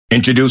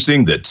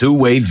Introducing the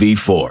Two-Way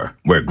V4,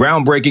 where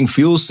groundbreaking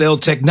fuel cell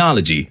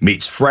technology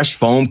meets fresh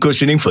foam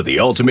cushioning for the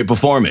ultimate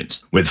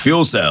performance. With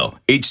Fuel Cell,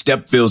 each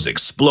step feels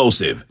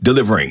explosive,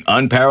 delivering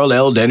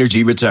unparalleled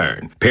energy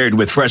return. Paired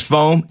with fresh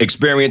foam,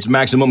 experience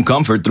maximum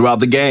comfort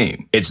throughout the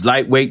game. Its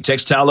lightweight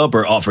textile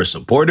upper offers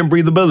support and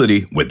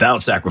breathability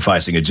without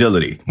sacrificing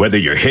agility. Whether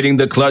you're hitting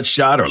the clutch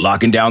shot or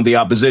locking down the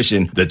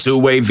opposition, the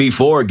Two-Way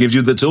V4 gives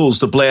you the tools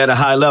to play at a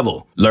high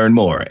level. Learn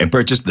more and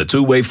purchase the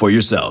Two-Way for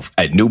yourself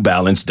at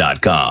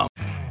newbalance.com.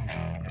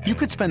 You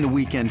could spend the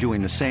weekend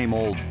doing the same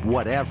old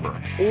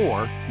whatever,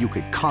 or you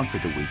could conquer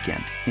the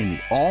weekend in the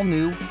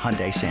all-new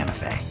Hyundai Santa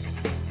Fe.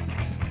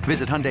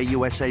 Visit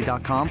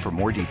HyundaiUSA.com for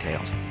more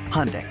details.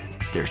 Hyundai,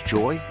 there's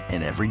joy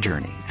in every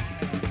journey.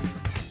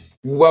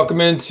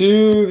 Welcome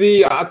into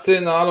the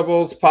Autzen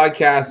Audibles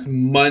podcast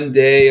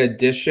Monday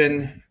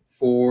edition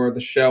for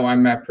the show.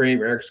 I'm Matt Preem,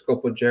 Eric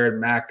Scopo, Jared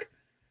Mack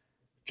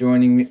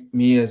joining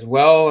me as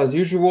well as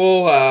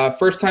usual.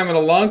 First time in a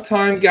long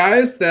time,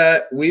 guys,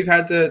 that we've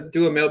had to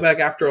do a mailbag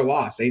after a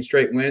loss, 8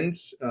 straight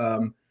wins.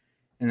 And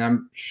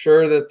I'm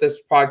sure that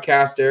this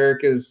podcast,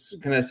 Eric, is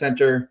going to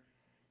center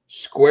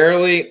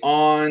squarely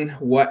on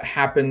what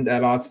happened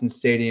at Autzen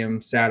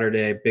Stadium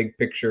Saturday, big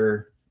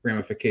picture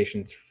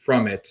ramifications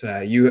from it.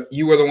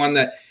 You were the one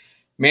that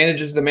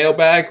manages the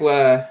mailbag.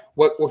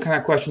 What kind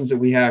of questions do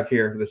we have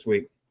here this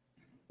week?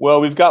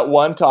 Well, we've got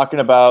one talking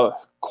about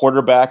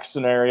quarterback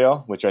scenario,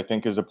 which I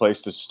think is a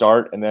place to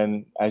start. And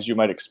then, as you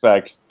might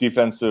expect,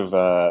 defensive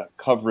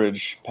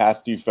coverage,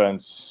 pass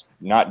defense,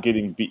 not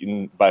getting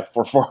beaten by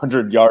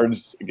 400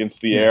 yards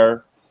against the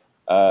air.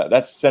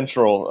 That's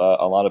central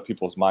a lot of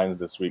people's minds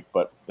this week.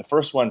 But the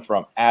first one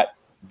from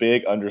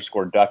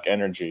 @big_duck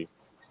energy.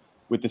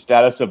 With the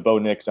status of Bo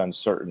Nix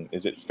uncertain,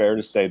 is it fair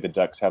to say the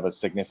Ducks have a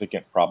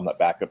significant problem at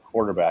backup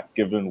quarterback,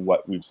 given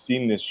what we've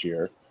seen this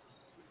year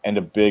and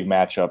a big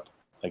matchup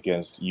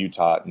against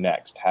Utah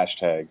next?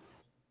 #Autzen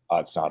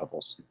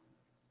Audibles.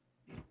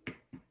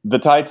 The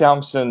Ty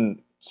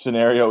Thompson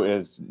scenario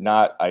is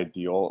not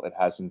ideal. It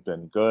hasn't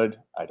been good.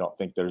 I don't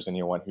think there's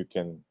anyone who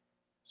can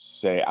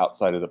say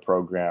outside of the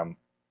program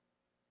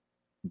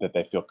that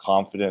they feel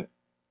confident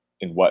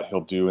in what he'll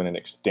do in an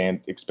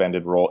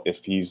expanded role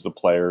if he's the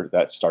player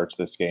that starts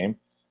this game.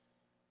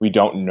 We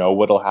don't know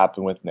what'll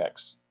happen with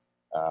Nix.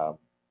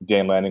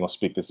 Dan Lanning will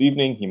speak this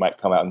evening. He might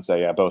come out and say,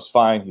 yeah, Bo's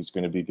fine. He's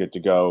going to be good to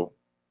go.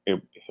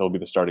 He'll be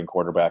the starting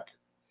quarterback.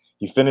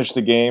 He finished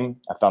the game.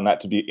 I found that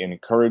to be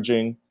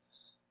encouraging,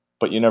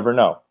 but you never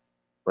know,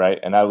 right?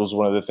 And that was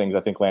one of the things I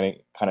think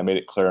Lanning kind of made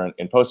it clear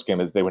in postgame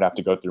is they would have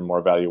to go through more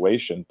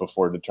evaluation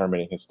before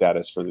determining his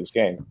status for this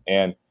game.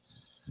 And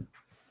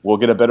we'll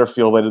get a better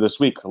feel later this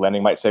week.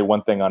 Lanning might say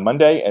one thing on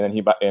Monday, and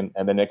then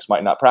and the Knicks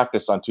might not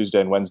practice on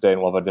Tuesday and Wednesday,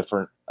 and we'll have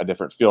a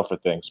different feel for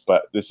things.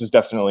 But this is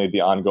definitely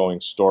the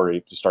ongoing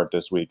story to start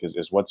this week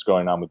is what's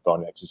going on with Bo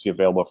Nix. Is he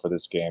available for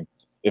this game?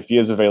 If he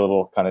is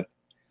available, kind of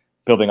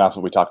building off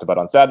what we talked about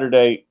on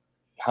Saturday,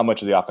 how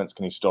much of the offense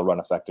can he still run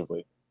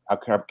effectively?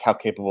 How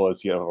capable is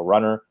he of a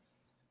runner?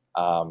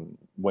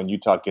 When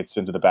Utah gets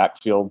into the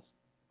backfield,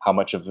 how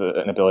much of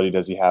an ability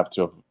does he have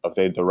to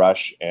evade the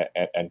rush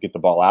and get the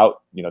ball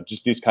out? You know,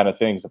 just these kind of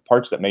things, the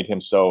parts that made him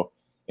so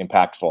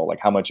impactful. Like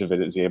how much of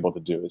it is he able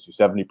to do? Is he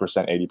 70%,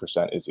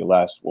 80%? Is he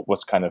less?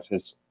 What's kind of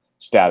his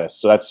status?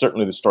 So that's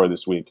certainly the story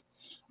this week.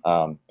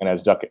 And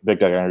as Big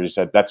Duck Energy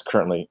said, that's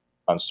currently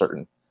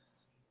uncertain.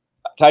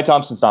 Ty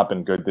Thompson's not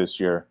been good this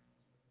year,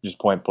 just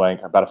point blank,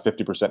 about a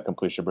 50%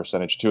 completion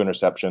percentage, 2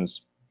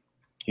 interceptions.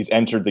 He's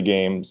entered the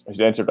games.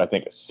 He's entered, I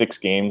think, 6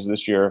 games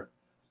this year.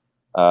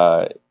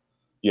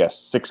 Yes,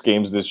 6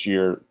 games this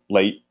year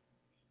late.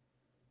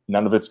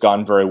 None of it's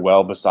gone very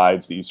well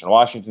besides the Eastern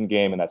Washington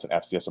game, and that's an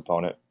FCS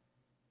opponent.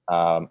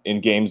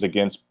 In games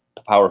against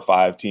Power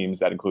 5 teams,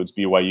 that includes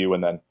BYU,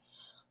 and then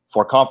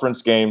 4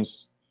 conference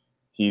games,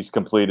 he's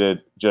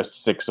completed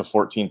just 6 of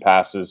 14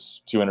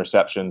 passes, 2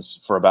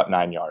 interceptions for about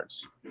 9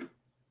 yards.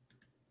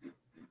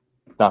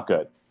 Not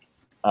good.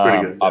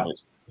 Pretty good.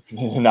 Obviously.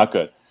 Not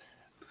good.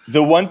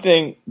 The one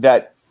thing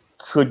that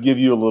could give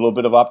you a little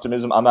bit of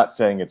optimism, I'm not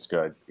saying it's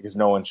good because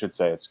no one should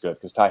say it's good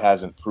because Ty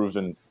hasn't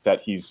proven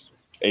that he's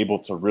able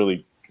to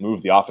really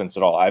move the offense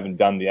at all. I haven't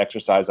done the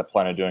exercise. I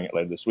plan on doing it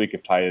later this week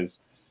if Ty is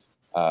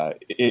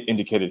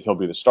indicated he'll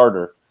be the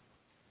starter.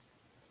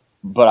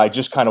 But I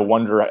just kind of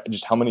wonder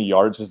just how many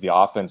yards has the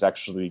offense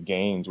actually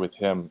gained with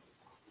him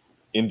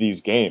in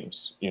these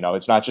games. You know,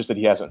 it's not just that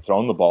he hasn't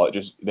thrown the ball. It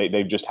just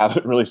they just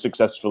haven't really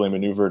successfully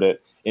maneuvered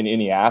it in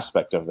any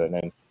aspect of it.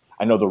 And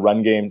I know the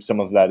run game,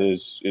 some of that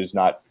is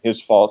not his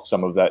fault.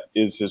 Some of that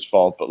is his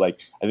fault. But like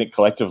I think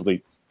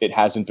collectively, it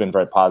hasn't been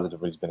very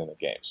positive when he's been in the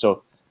game.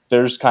 So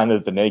there's kind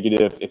of the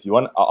negative. If you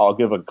want, I'll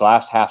give a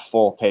glass half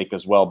full take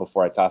as well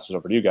before I toss it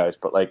over to you guys.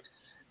 But like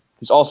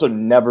he's also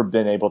never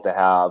been able to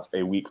have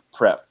a week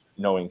prep,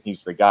 knowing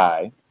he's the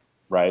guy,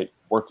 right?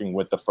 Working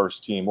with the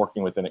first team,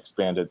 working with an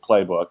expanded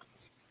playbook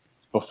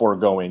before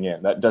going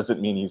in. That doesn't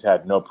mean he's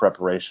had no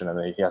preparation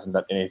and he hasn't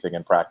done anything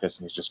in practice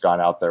and he's just gone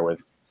out there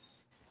with,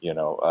 you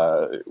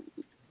know,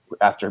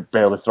 after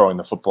barely throwing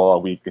the football a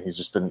week, and he's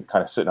just been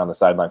kind of sitting on the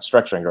sideline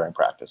stretching during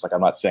practice. Like,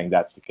 I'm not saying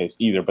that's the case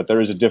either, but there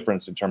is a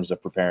difference in terms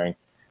of preparing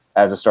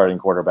as a starting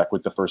quarterback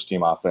with the first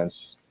team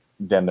offense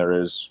than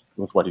there is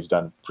with what he's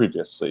done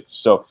previously.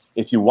 So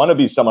if you want to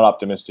be somewhat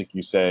optimistic,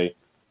 you say,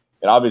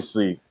 and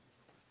obviously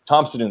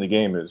Thompson in the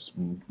game is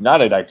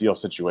not an ideal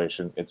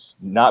situation. It's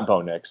not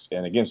Bo Nix,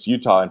 and against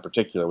Utah in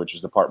particular, which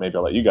is the part maybe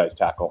I'll let you guys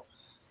tackle,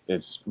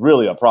 it's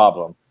really a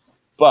problem.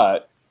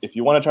 But if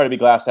you want to try to be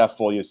glass half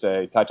full, you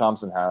say Ty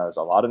Thompson has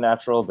a lot of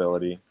natural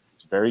ability.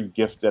 He's very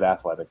gifted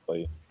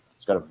athletically.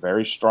 He's got a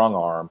very strong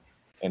arm.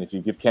 And if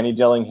you give Kenny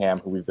Dillingham,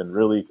 who we've been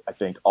really, I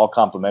think, all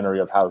complimentary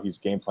of how he's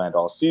game planned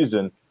all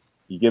season,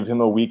 you give him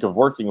a week of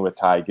working with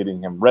Ty,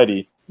 getting him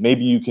ready,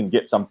 maybe you can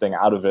get something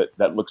out of it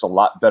that looks a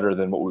lot better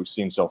than what we've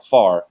seen so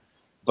far.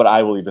 But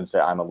I will even say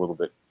I'm a little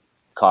bit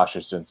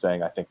cautious in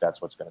saying I think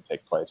that's what's going to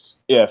take place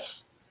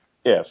if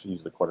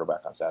he's the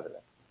quarterback on Saturday.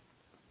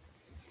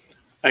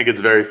 I think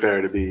it's very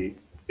fair to be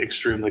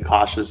extremely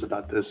cautious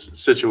about this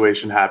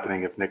situation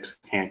happening if Nix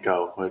can't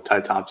go, or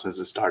Ty Thompson is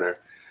the starter.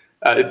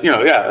 Like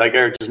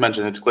Eric just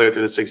mentioned, it's clear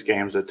through the 6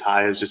 games that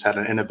Ty has just had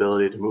an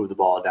inability to move the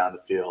ball down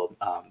the field.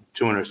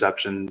 2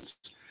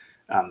 interceptions.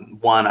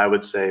 One, I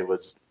would say,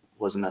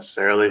 wasn't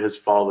necessarily his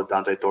fault with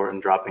Dante Thornton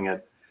dropping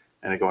it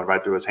and it going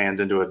right through his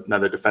hands into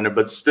another defender.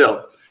 But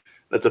still,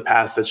 that's a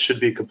pass that should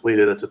be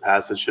completed. That's a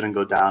pass that shouldn't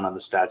go down on the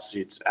stat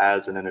sheets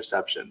as an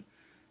interception.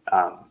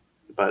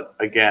 But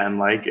again,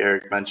 like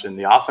Eric mentioned,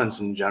 the offense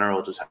in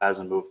general just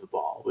hasn't moved the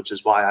ball, which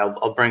is why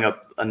I'll bring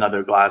up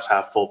another glass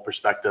half full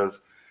perspective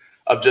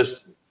of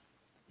just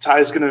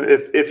Ty's going to,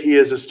 if he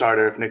is a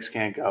starter, if Nix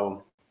can't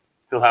go,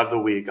 he'll have the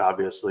week,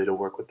 obviously, to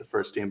work with the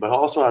first team, but he'll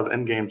also have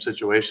in-game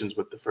situations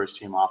with the first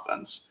team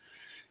offense.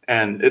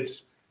 And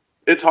it's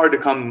hard to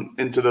come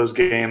into those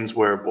games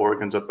where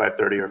Oregon's up by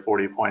 30 or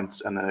 40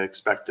 points and then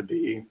expect to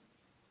be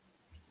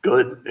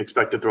good,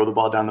 expect to throw the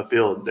ball down the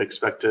field,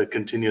 expect to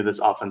continue this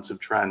offensive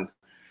trend.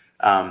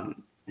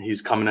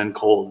 He's coming in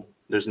cold.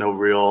 There's no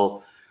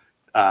real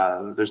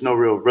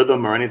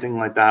rhythm or anything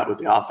like that with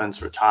the offense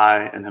for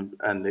Ty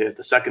and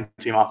the second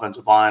team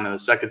offensive line and the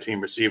second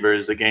team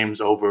receivers. The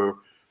game's over.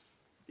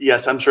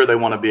 Yes, I'm sure they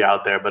want to be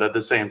out there, but at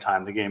the same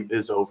time, the game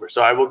is over.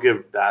 So I will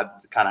give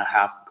that kind of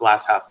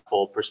glass half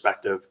full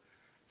perspective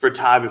for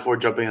Ty before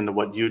jumping into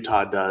what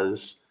Utah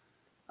does.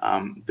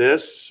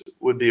 This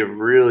would be a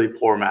really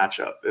poor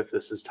matchup if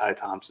this is Ty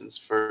Thompson's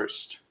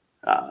first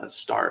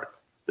start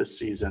this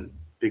season,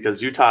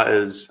 because Utah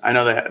is, I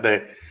know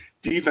they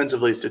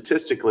defensively,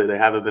 statistically, they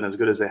haven't been as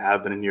good as they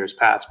have been in years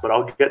past, but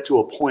I'll get to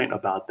a point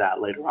about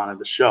that later on in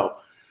the show.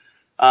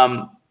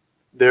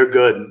 They're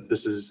good.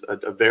 This is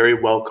a very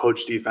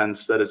well-coached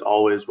defense. That is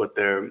always what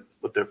their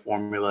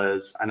formula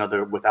is. I know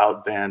they're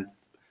without Van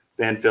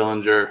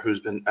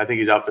Fillinger, I think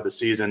he's out for the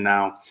season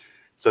now.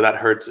 So that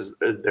hurts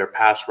their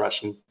pass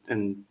rush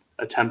and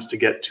attempts to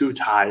get to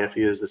Ty if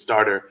he is the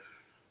starter.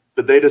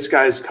 But they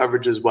disguise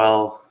coverage as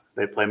well.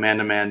 They play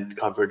man-to-man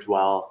coverage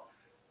well.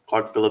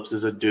 Clark Phillips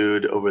is a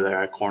dude over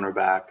there at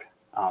cornerback.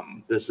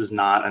 This is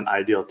not an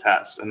ideal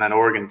test. And then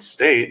Oregon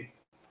State,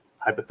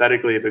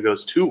 hypothetically, if it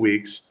goes 2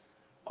 weeks,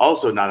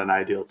 also not an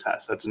ideal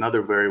test. That's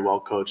another very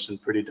well-coached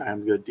and pretty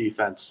damn good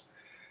defense.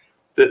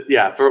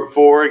 For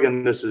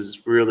Oregon, this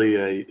is really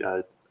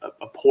a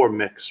poor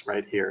mix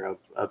right here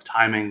of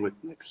timing with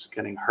Nix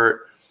getting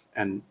hurt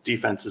and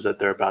defenses that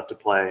they're about to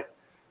play.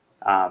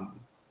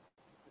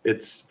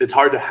 It's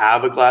hard to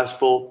have a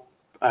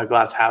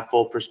glass half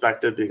full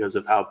perspective because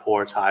of how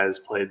poor Ty has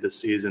played this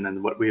season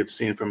and what we have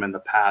seen from him in the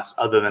past,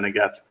 other than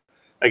against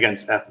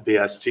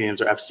FBS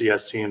teams or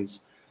FCS teams.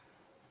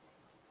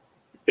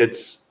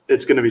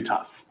 It's going to be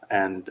tough.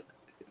 And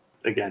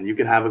again, you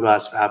can have a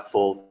glass half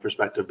full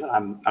perspective, but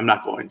I'm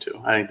not going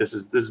to. I think this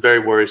is very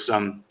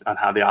worrisome on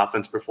how the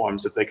offense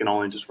performs if they can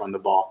only just run the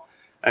ball.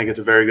 I think it's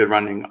a very good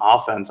running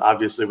offense,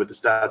 obviously, with the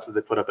stats that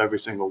they put up every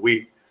single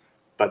week.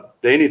 But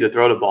they need to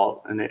throw the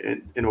ball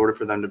in order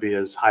for them to be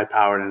as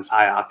high-powered and as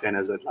high-octane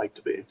as they'd like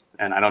to be.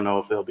 And I don't know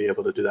if they'll be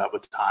able to do that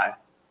with Ty.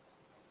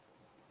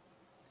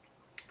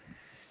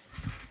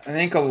 I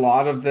think a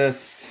lot of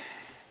this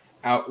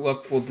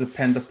outlook will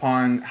depend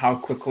upon how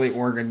quickly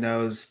Oregon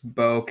knows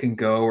Bo can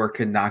go or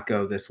cannot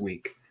go this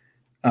week.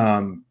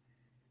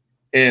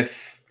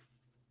 If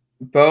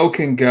Bo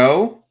can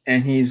go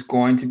and he's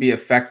going to be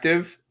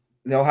effective,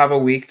 they'll have a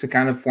week to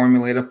kind of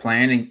formulate a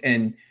plan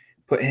and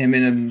put him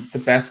in the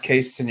best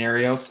case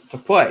scenario to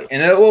play.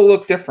 And it will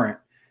look different.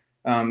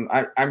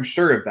 I'm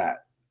sure of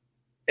that.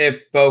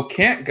 If Bo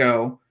can't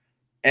go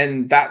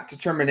and that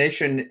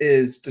determination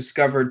is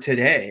discovered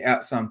today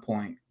at some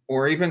point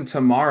or even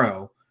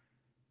tomorrow,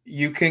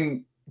 you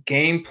can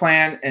game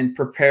plan and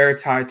prepare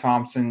Ty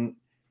Thompson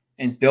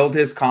and build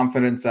his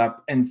confidence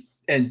up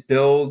and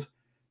build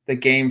the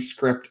game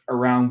script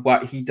around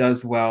what he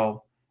does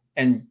well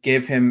and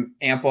give him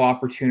ample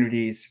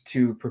opportunities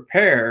to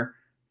prepare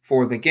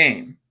for the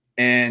game.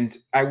 And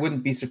I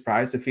wouldn't be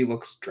surprised if he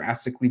looks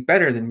drastically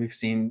better than we've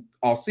seen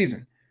all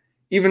season,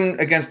 even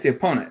against the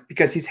opponent,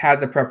 because he's had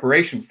the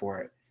preparation for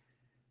it.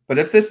 But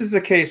if this is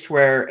a case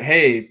where,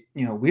 hey,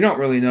 we don't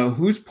really know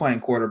who's playing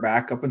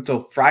quarterback up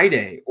until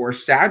Friday or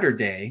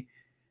Saturday,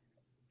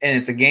 and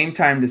it's a game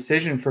time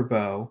decision for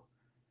Bo,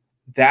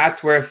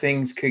 that's where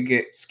things could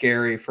get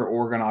scary for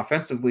Oregon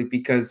offensively,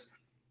 because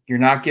you're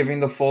not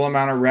giving the full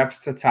amount of reps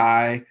to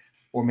Ty,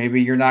 or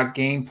maybe you're not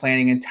game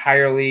planning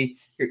entirely.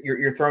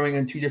 You're throwing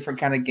in two different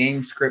kind of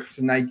game scripts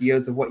and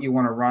ideas of what you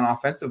want to run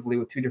offensively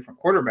with two different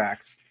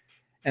quarterbacks.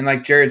 And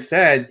like Jared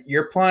said,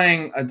 you're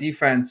playing a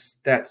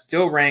defense that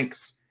still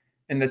ranks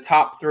in the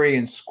top 3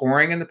 in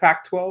scoring in the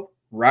Pac-12,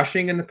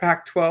 rushing in the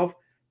Pac-12,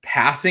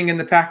 passing in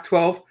the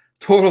Pac-12,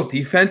 total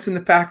defense in the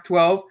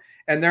Pac-12,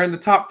 and they're in the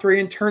top 3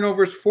 in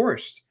turnovers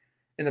forced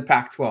in the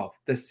Pac-12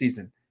 this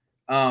season.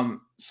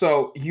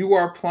 So you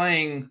are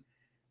playing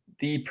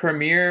the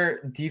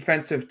premier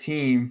defensive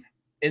team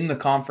in the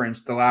conference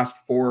the last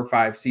 4 or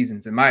 5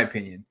 seasons, in my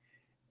opinion.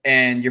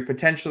 And you're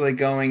potentially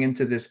going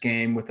into this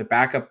game with a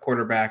backup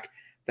quarterback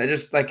that,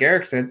 just like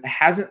Eric said,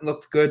 hasn't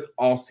looked good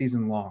all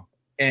season long.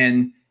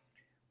 And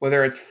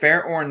whether it's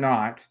fair or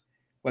not,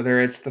 whether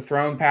it's the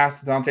thrown pass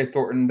to Dante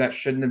Thornton that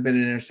shouldn't have been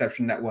an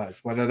interception that was,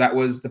 whether that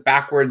was the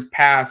backwards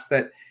pass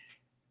that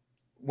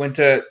went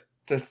to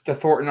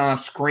Thornton on a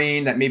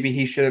screen that maybe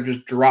he should have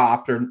just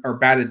dropped or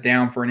batted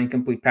down for an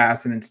incomplete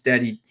pass, and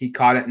instead he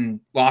caught it and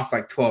lost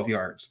like 12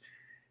 yards.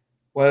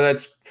 Whether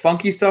that's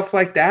funky stuff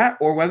like that,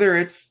 or whether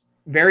it's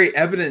very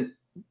evident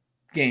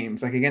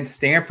games like against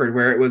Stanford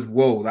where it was,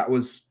 whoa, that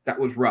was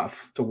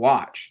rough to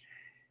watch.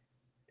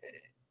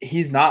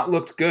 He's not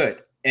looked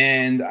good.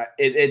 And look,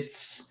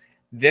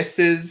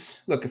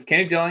 if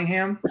Kenny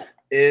Dillingham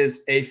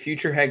is a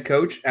future head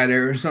coach at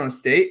Arizona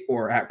State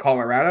or at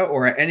Colorado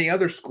or at any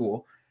other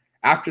school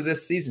after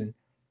this season,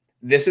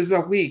 this is a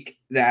week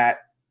that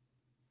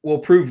will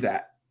prove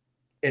that.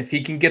 If he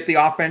can get the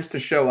offense to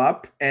show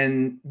up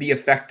and be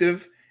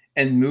effective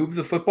and move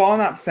the football, I'm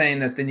not saying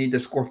that they need to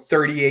score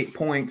 38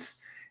 points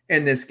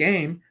in this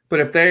game, but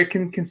if they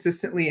can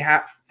consistently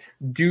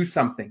do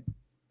something,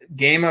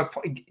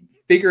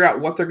 figure out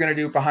what they're going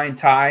to do behind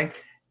Ty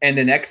and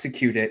then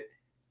execute it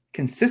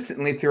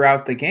consistently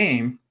throughout the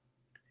game,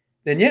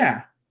 then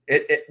yeah,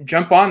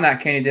 jump on that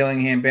Kenny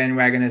Dillingham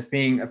bandwagon as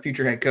being a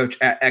future head coach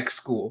at X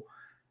school.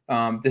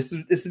 This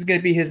is going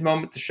to be his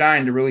moment to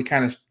shine, to really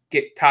kind of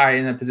get Ty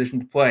in a position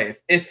to play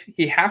if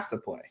he has to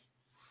play.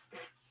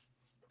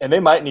 And they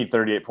might need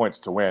 38 points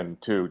to win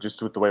too,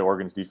 just with the way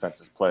Oregon's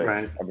defense is played.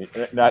 Right. I mean,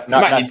 not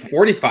need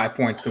 45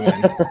 points to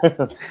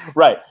win.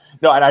 Right.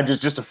 No, and I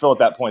just to fill at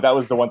that point, that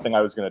was the one thing I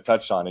was going to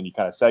touch on, and you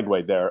kind of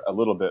segued there a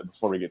little bit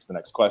before we get to the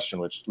next question,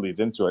 which leads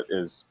into it,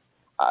 is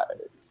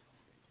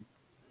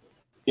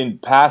in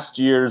past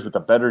years with a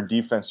better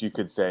defense, you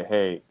could say,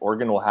 hey,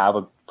 Oregon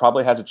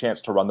probably has a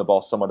chance to run the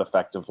ball somewhat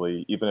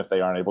effectively, even if they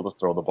aren't able to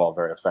throw the ball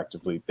very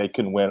effectively. They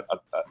can win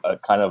a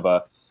kind of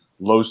a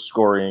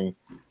low-scoring,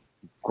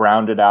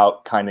 grounded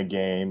out kind of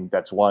game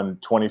that's won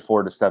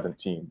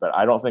 24-17. But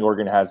I don't think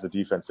Oregon has the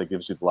defense that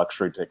gives you the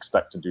luxury to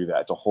expect to do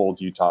that, to hold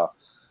Utah,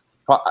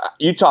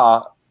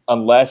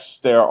 unless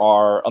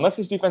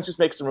this defense just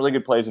makes some really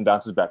good plays and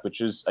bounces back, which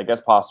is, I guess,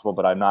 possible,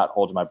 but I'm not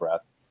holding my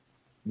breath,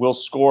 will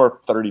score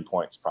 30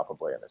 points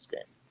probably in this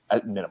game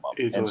at minimum.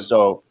 Easily. And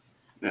so,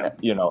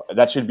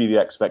 that should be the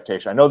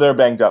expectation. I know they're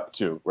banged up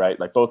too, right?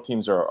 Like both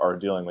teams are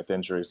dealing with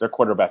injuries. Their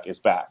quarterback is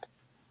back,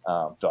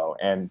 though,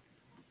 and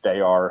they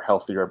are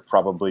healthier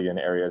probably in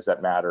areas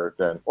that matter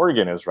than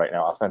Oregon is right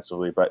now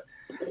offensively. But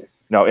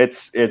no,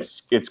 it's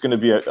going to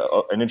be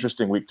an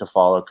interesting week to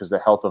follow, because the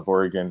health of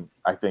Oregon,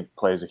 I think,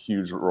 plays a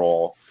huge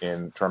role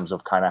in terms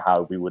of kind of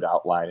how we would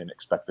outline and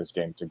expect this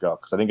game to go.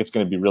 Because I think it's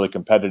going to be really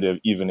competitive,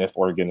 even if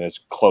Oregon is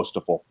close to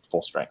full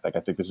strength. Like,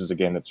 I think this is a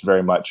game that's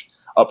very much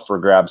up for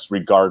grabs,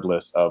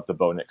 regardless of the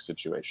Bo Nix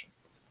situation.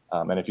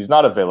 And if he's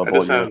not available,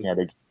 you're looking at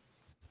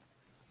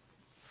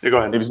go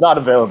ahead. If he's not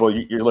available,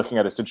 you're looking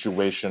at a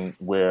situation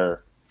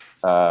where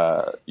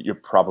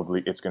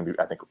it's going to be,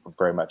 I think,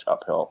 very much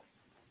uphill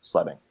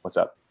sledding. What's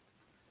up?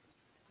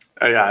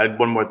 Yeah, I had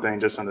one more thing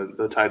just on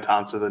the Ty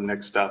Thompson, the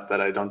Knicks stuff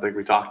that I don't think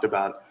we talked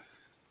about.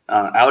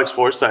 Alex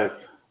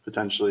Forsyth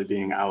potentially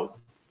being out.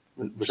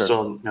 We're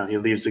still, he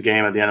leaves the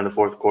game at the end of the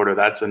fourth quarter.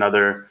 That's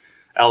another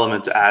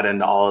element to add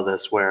into all of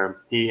this,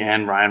 where he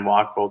and Ryan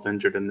Walk both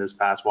injured in this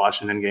past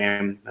Washington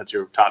game. That's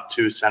your top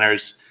 2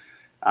 centers.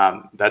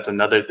 That's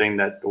another thing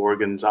that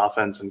Oregon's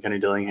offense and Kenny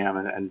Dillingham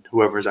and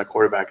whoever's at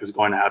quarterback is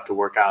going to have to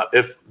work out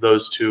if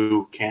those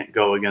two can't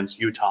go against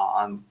Utah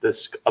on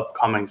this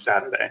upcoming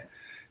Saturday.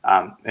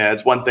 And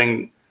it's one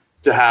thing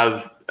to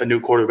have a new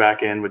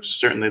quarterback in, which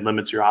certainly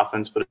limits your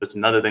offense, but it's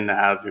another thing to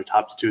have your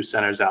top 2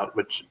 centers out,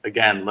 which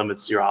again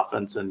limits your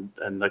offense and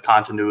the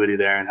continuity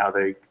there and how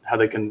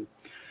they can,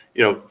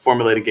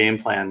 formulate a game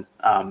plan.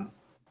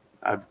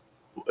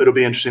 It'll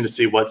be interesting to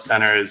see what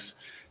center is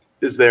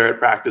there at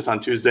practice on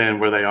Tuesday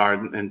and where they are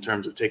in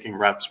terms of taking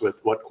reps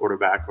with what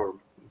quarterback or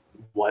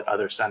what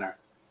other center.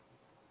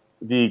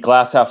 The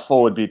glass half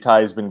full would be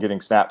Ty's been getting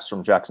snaps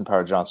from Jackson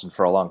Power Johnson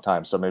for a long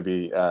time. So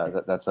maybe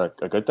that's a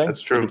good thing.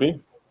 That's true.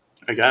 Maybe.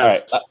 I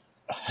guess. All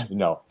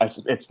No,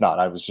 it's not.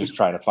 I was just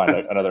trying to find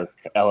another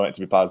element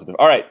to be positive.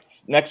 All right,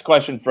 next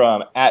question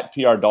from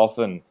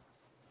 @PRDolphin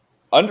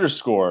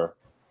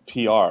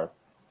 _PR.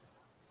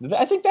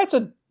 I think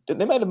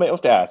they might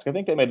have to ask. I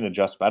think they made an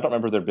adjustment. I don't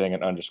remember there being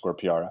an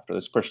 _PR after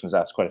this. Person has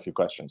asked quite a few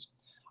questions.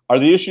 Are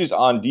the issues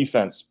on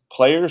defense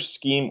players,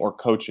 scheme, or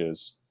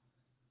coaches?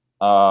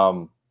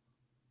 I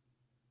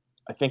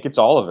think it's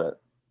all of it.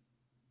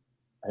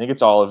 I think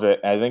it's all of it.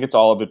 And I think it's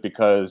all of it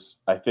because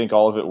I think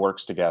all of it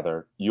works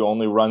together. You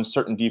only run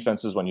certain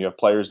defenses when you have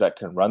players that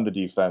can run the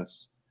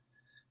defense.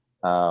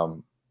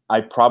 I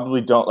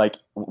probably don't like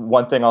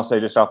one thing I'll say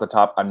just off the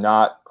top. I'm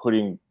not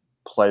putting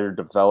player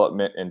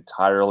development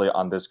entirely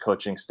on this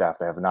coaching staff.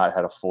 They have not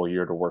had a full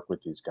year to work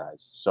with these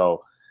guys.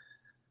 So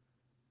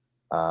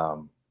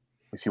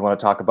if you want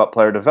to talk about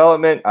player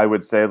development, I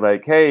would say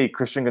like, hey,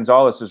 Christian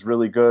Gonzalez is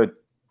really good.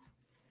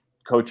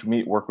 Coach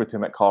Meat worked with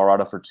him at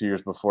Colorado for 2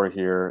 years before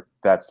here.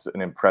 That's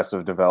an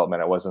impressive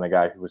development. It wasn't a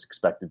guy who was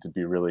expected to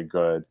be really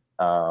good.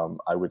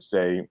 I would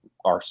say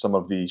are some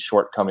of the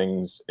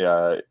shortcomings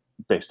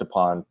based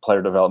upon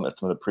player development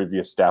from the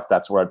previous staff.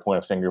 That's where I'd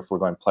point a finger if we're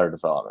going player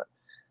development.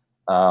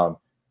 But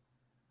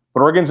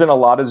Oregon's in a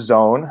lot of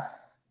zone,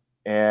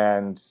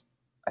 and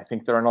I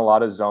think they're in a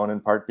lot of zone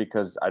in part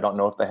because I don't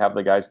know if they have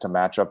the guys to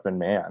match up in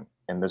man.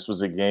 And this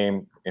was a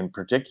game in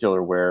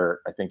particular where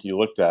I think you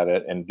looked at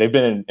it, and they've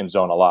been in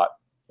zone a lot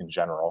in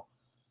general.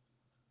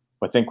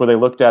 But I think where they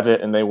looked at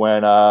it and they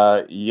went,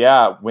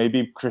 yeah,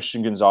 maybe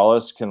Christian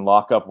Gonzalez can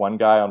lock up one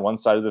guy on one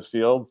side of the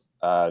field.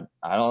 I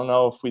don't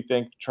know if we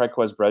think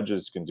Triquez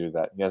Bridges can do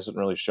that. He hasn't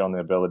really shown the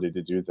ability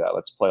to do that.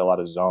 Let's play a lot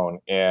of zone.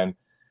 And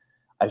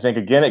I think,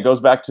 again, it goes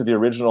back to the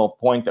original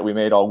point that we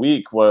made all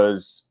week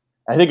was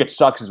I think it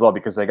sucks as well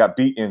because they got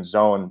beat in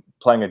zone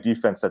playing a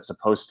defense that's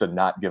supposed to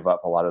not give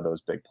up a lot of those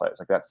big plays.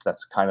 Like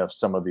that's kind of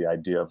some of the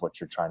idea of what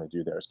you're trying to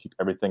do there is keep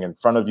everything in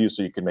front of you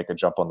so you can make a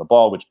jump on the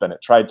ball, which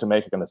Bennett tried to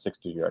make on the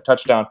 60-yard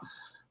touchdown,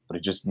 but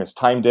he just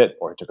mistimed it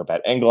or he took a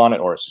bad angle on it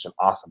or it's just an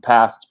awesome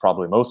pass. It's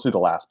probably mostly the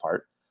last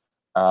part.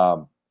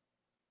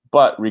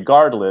 But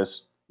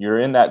regardless,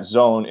 you're in that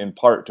zone in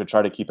part to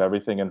try to keep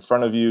everything in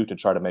front of you, to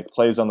try to make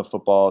plays on the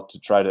football, to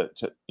try to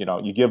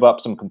you give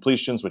up some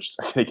completions, which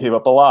they gave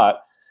up a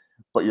lot,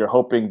 but you're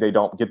hoping they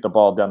don't get the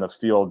ball down the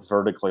field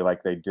vertically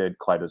like they did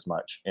quite as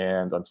much.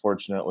 And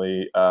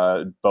unfortunately,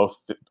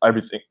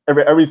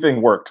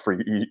 everything worked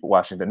for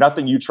Washington.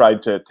 Nothing you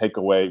tried to take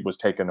away was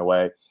taken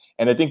away.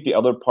 And I think the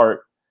other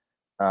part,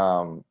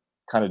 kind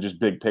of just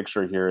big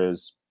picture here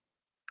is,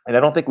 and I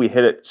don't think we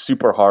hit it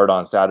super hard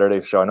on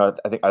Saturday's show.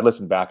 I think I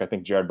listened back. I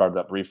think Jared brought it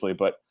up briefly,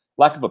 but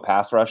lack of a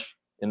pass rush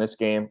in this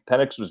game.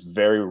 Penix was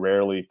very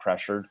rarely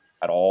pressured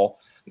at all.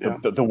 Yeah.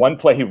 The one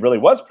play he really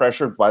was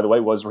pressured, by the way,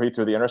 was where he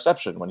threw the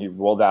interception when he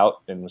rolled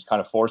out and was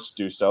kind of forced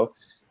to do so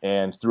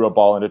and threw a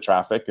ball into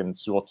traffic and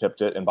Sewell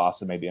tipped it and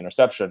Boston made the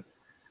interception.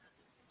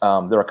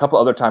 There were a couple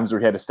other times where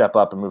he had to step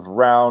up and move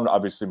around,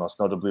 obviously most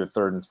notably the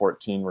 3rd and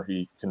 14 where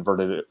he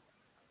converted it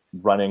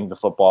running the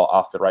football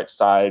off the right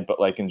side. But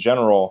like in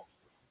general,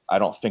 I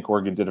don't think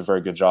Oregon did a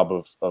very good job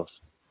of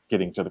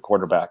getting to the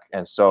quarterback.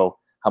 And so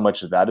how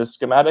much of that is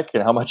schematic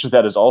and how much of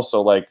that is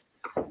also like,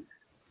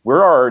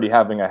 we're already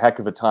having a heck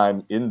of a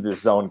time in the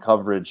zone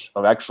coverage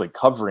of actually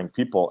covering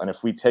people. And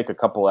if we take a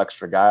couple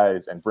extra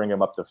guys and bring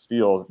them up the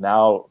field,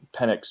 now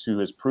Penix, who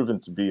has proven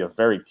to be a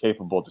very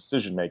capable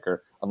decision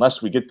maker,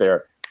 unless we get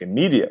there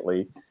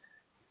immediately,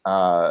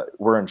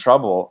 we're in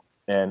trouble.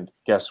 And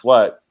guess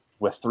what?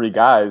 With 3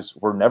 guys,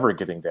 we're never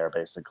getting there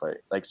basically.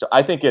 Like, so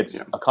I think it's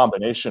a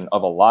combination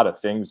of a lot of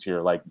things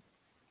here. Like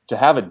to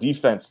have a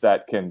defense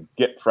that can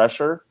get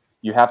pressure,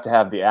 you have to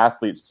have the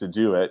athletes to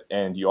do it.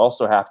 And you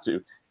also have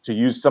to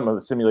use some of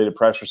the simulated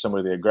pressure, some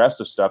of the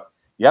aggressive stuff.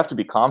 You have to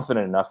be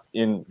confident enough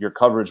in your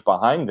coverage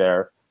behind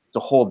there to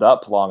hold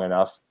up long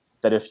enough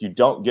that if you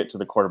don't get to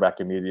the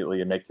quarterback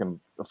immediately and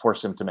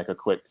force him to make a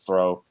quick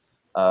throw,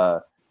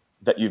 that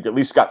you've at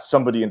least got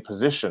somebody in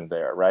position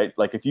there, right?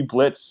 Like if you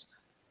blitz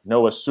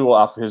Noah Sewell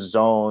off his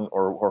zone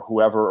or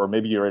whoever, or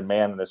maybe you're in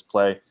man in this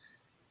play,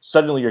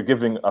 suddenly you're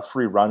giving a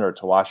free runner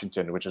to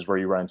Washington, which is where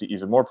you run into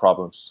even more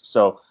problems.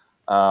 So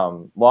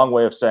long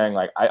way of saying,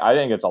 like, I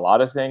think it's a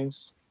lot of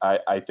things.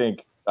 I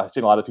think I've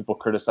seen a lot of people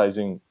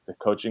criticizing the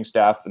coaching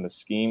staff and the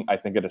scheme. I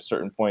think at a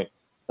certain point,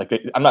 like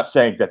I'm not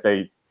saying that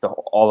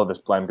all of this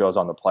blame goes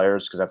on the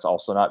players because that's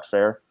also not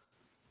fair.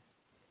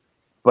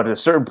 But at a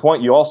certain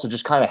point, you also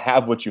just kind of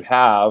have what you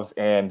have,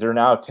 and they're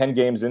now 10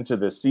 games into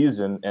this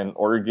season, and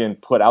Oregon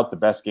put out the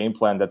best game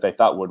plan that they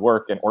thought would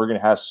work, and Oregon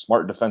has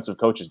smart defensive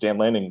coaches. Dan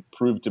Lanning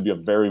proved to be a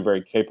very,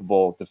 very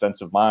capable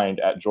defensive mind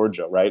at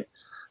Georgia, right?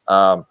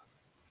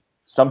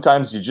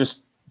 Sometimes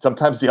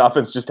the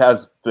offense just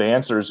has the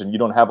answers, and you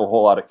don't have a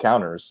whole lot of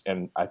counters,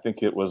 and I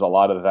think it was a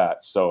lot of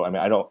that. So, I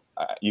mean,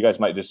 you guys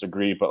might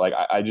disagree, but like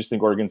I just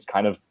think Oregon's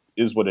kind of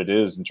is what it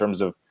is in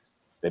terms of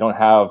they don't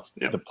have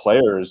the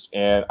players.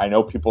 And I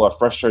know people are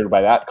frustrated by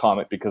that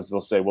comment because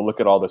they'll say, well, look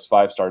at all this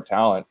 5-star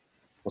talent.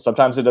 Well,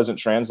 sometimes it doesn't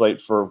translate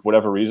for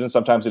whatever reason.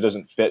 Sometimes it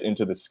doesn't fit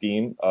into the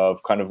scheme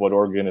of kind of what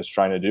Oregon is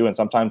trying to do. And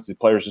sometimes the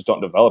players just don't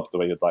develop the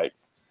way you'd like.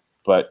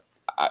 But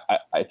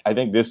I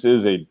think this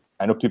is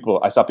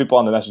I saw people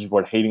on the message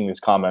board hating these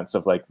comments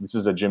of like, this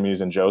is a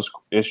Jimmy's and Joe's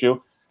issue.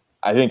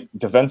 I think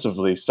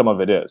defensively, some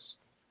of it is.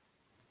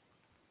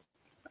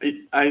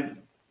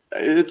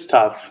 It's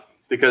tough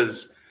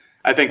because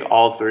I think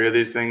all three of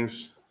these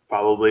things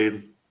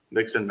probably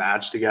mix and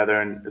match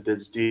together, and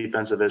it's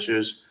defensive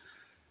issues.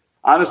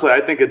 Honestly, I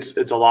think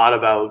it's a lot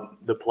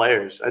about the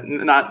players,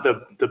 not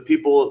the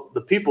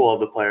people of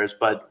the players,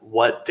 but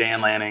what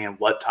Dan Lanning and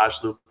what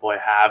Tosh Lupoy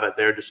have at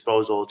their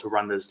disposal to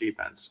run this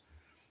defense.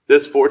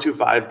 This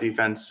 4-2-5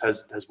 defense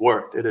has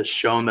worked. It has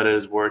shown that it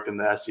has worked in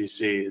the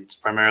SEC. It's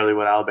primarily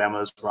what Alabama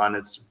has run.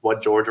 It's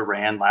what Georgia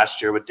ran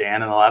last year with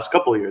Dan and the last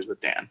couple of years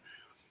with Dan.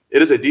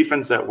 It is a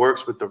defense that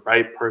works with the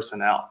right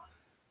personnel.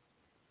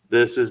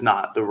 This is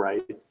not the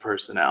right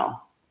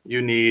personnel.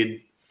 You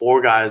need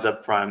 4 guys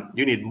up front.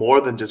 You need more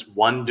than just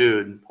one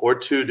dude or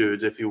 2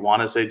 dudes if you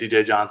want to say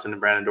DJ Johnson and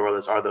Brandon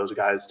Dorlus are those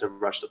guys to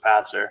rush the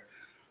passer.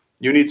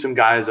 You need some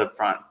guys up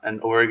front, and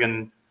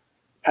Oregon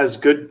has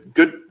good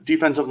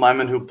defensive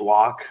linemen who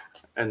block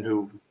and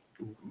who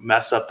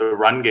mess up the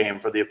run game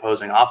for the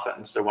opposing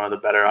offense. They're one of the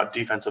better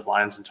defensive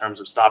lines in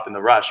terms of stopping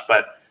the rush,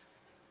 but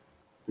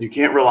you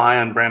can't rely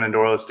on Brandon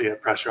Dorlus to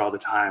get pressure all the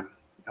time.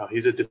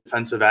 He's a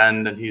defensive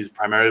end, and he's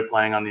primarily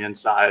playing on the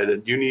inside.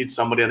 And you need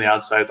somebody on the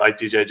outside like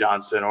DJ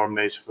Johnson or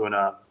Mace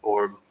Funa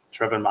or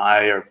Trevin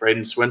Mai or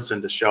Braden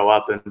Swinson to show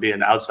up and be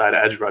an outside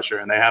edge rusher,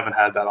 and they haven't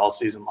had that all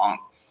season long.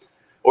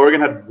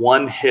 Oregon had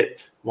one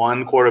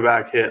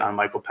quarterback hit on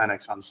Michael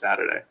Penix on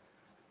Saturday.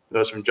 It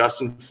was from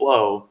Justin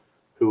Flo,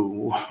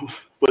 who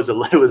was a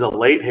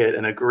late hit,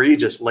 an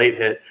egregious late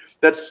hit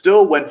that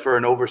still went for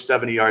an over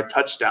 70-yard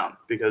touchdown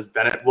because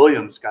Bennett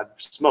Williams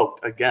got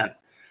smoked again.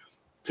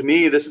 To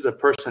me, this is a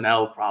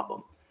personnel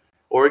problem.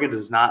 Oregon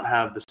does not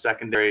have the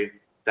secondary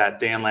that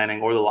Dan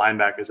Lanning or the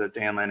linebackers that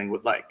Dan Lanning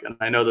would like. And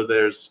I know that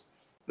there's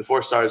the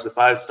 4 stars, the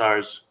 5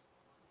 stars.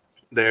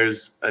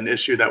 There's an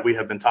issue that we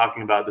have been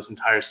talking about this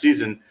entire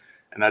season,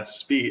 and that's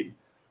speed.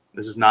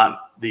 This is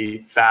not the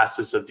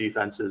fastest of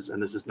defenses,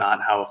 and this is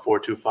not how a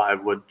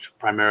 4-2-5 would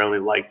primarily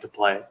like to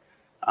play.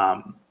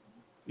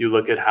 You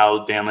look at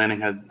how Dan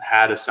Lanning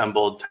had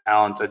assembled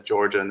talent at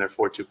Georgia in their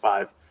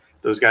 4-2-5.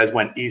 Those guys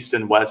went east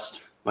and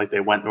west like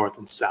they went north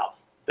and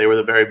south. They were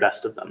the very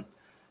best of them.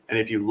 And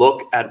if you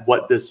look at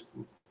what this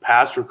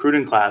past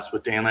recruiting class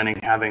with Dan Lanning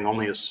having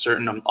only a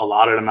certain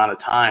allotted amount of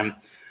time,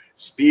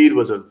 speed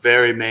was a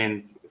very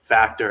main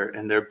factor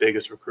in their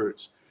biggest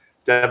recruits.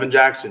 Devin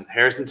Jackson,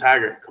 Harrison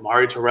Taggart,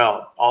 Kamari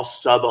Terrell, all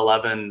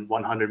sub-11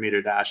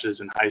 100-meter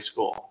dashes in high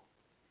school.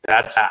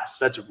 That's fast.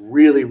 That's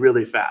really,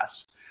 really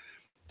fast.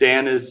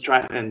 Dan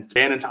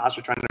and Tosh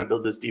are trying to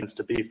build this defense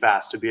to be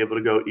fast, to be able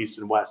to go east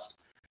and west,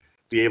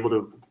 be able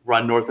to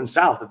run north and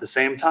south at the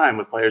same time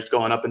with players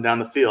going up and down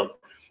the field,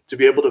 to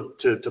be able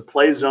to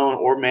play zone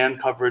or man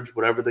coverage,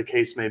 whatever the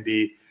case may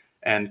be,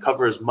 and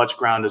cover as much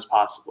ground as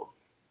possible.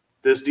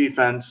 This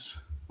defense,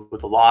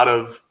 with a lot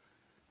of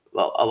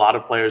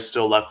players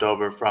still left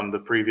over from the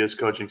previous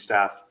coaching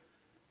staff,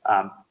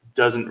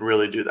 doesn't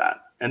really do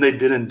that. And they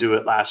didn't do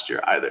it last year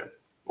either.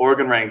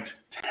 Oregon ranked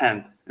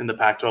 10th in the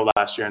Pac-12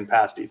 last year in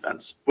pass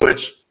defense,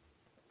 which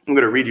I'm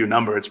going to read you a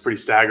number. It's pretty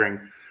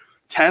staggering.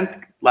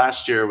 10th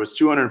last year was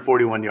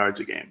 241 yards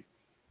a game,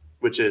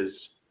 which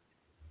is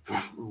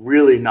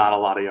really not a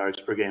lot of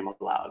yards per game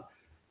allowed.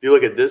 If you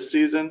look at this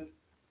season,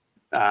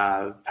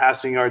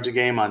 passing yards a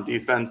game on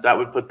defense, that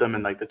would put them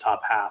in like the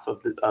top half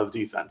of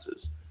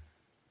defenses.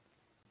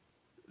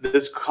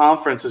 This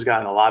conference has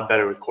gotten a lot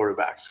better with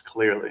quarterbacks,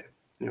 clearly.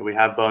 We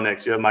have Bo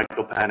Nix, you have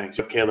Michael Penix,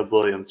 you have Caleb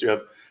Williams, you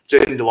have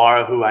Jaden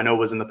DeLara, who I know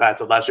was in the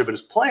Pac-12 last year, but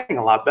is playing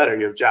a lot better.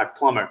 You have Jack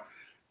Plummer.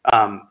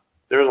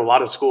 There's a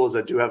lot of schools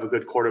that do have a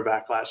good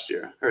quarterback this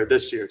year.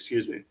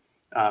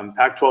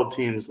 Pac-12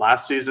 teams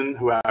last season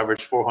who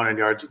averaged 400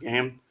 yards a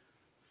game,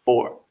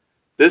 4.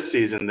 This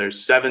season,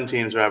 there's 7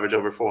 teams who average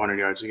over 400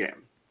 yards a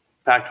game.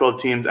 Pac-12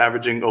 teams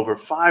averaging over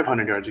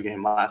 500 yards a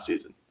game last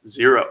season,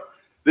 0.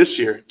 This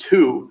year,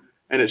 2,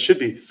 and it should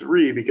be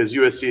 3 because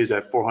USC is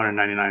at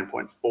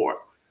 499.4.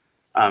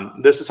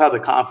 This is how the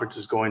conference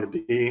is going to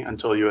be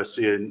until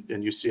USC and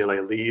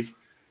UCLA leave.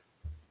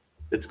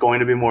 It's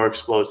going to be more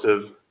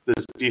explosive.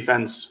 This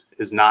defense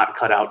is not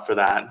cut out for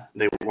that.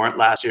 They weren't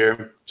last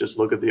year. Just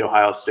look at the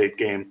Ohio State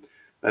game.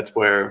 That's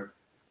where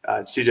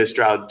C.J.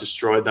 Stroud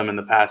destroyed them in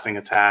the passing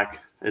attack.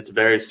 It's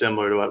very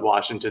similar to what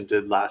Washington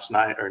did last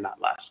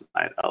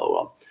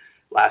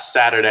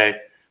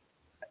Saturday.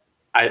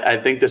 I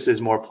think this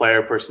is more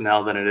player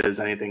personnel than it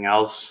is anything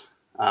else.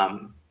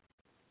 Now,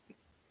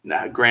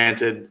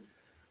 granted,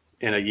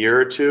 in a year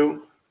or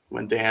two,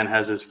 when Dan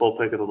has his full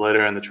pick of the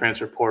litter and the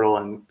transfer portal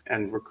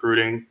and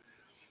recruiting,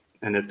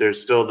 and if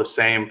there's still the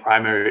same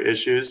primary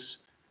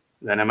issues,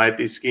 then it might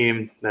be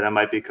scheme, then it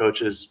might be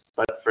coaches.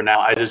 But for now,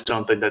 I just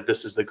don't think that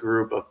this is the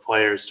group of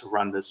players to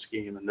run this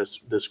scheme and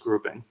this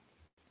grouping.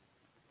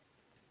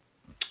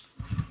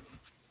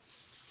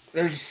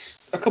 There's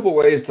a couple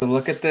ways to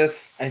look at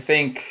this. I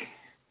think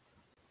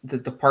the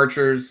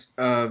departures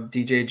of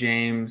DJ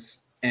James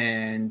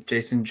and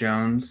Jason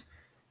Jones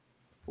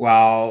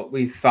while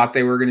we thought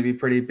they were going to be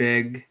pretty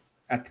big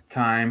at the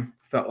time,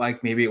 felt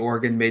like maybe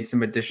Oregon made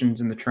some additions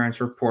in the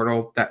transfer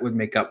portal that would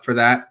make up for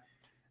that.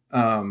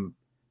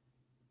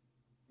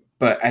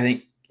 But I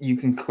think you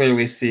can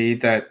clearly see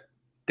that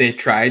they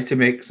tried to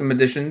make some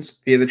additions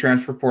via the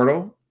transfer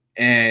portal,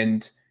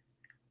 and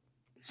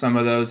some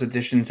of those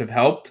additions have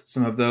helped,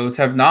 some of those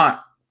have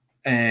not,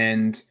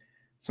 and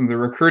some of the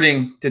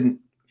recruiting didn't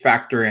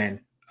factor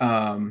in.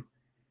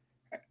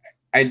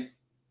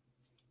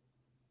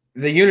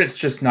 The unit's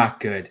just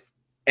not good.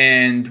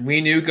 And we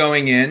knew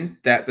going in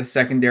that the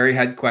secondary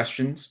had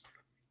questions,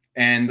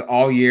 and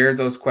all year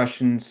those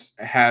questions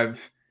have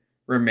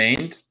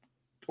remained,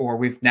 or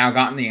we've now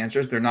gotten the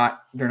answers. They're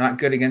not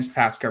good against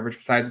pass coverage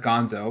besides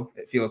Gonzo,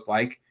 it feels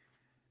like.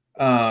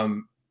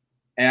 And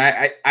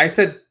I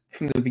said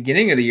from the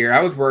beginning of the year,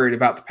 I was worried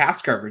about the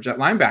pass coverage at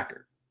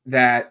linebacker,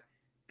 that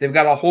they've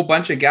got a whole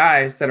bunch of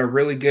guys that are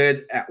really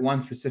good at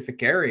one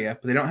specific area,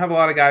 but they don't have a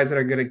lot of guys that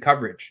are good at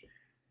coverage.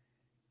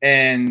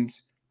 And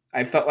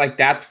I felt like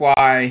that's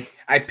why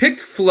I picked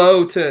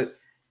Flo to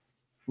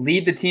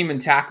lead the team in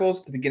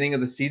tackles at the beginning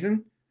of the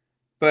season,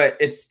 but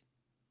it's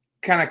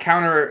kind of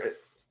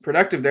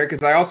counterproductive there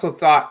because I also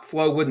thought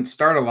Flo wouldn't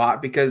start a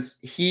lot because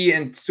he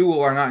and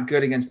Sewell are not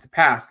good against the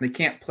pass, and they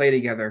can't play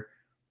together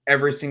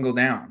every single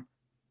down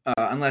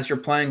unless you're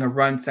playing a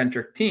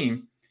run-centric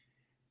team.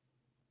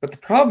 But the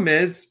problem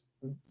is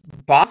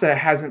Bassa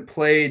hasn't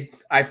played,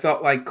 I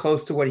felt like,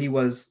 close to what he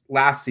was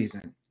last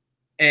season.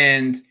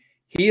 And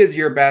he is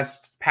your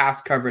best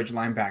pass coverage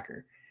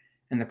linebacker.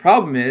 And the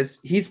problem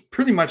is he's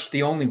pretty much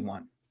the only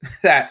one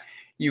that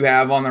you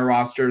have on the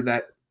roster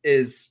that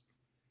is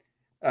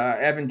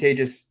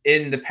advantageous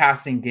in the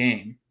passing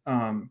game.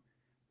 I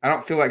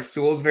don't feel like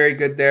Sewell's very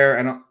good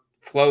there.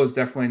 Flo is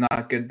definitely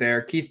not good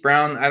there. Keith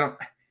Brown,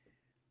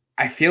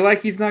 I feel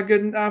like he's not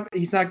good enough.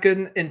 He's not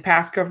good in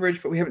pass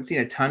coverage, but we haven't seen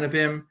a ton of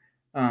him.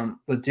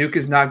 LeDuc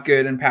is not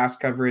good in pass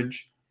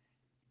coverage.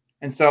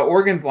 And so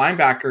Oregon's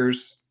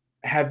linebackers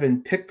have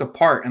been picked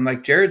apart. And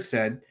like Jared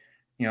said,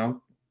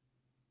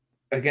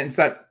 against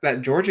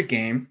that Georgia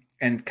game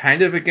and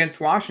kind of against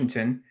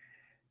Washington,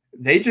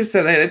 they just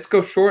said, hey, let's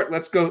go short,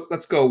 let's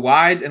go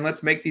wide, and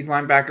let's make these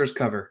linebackers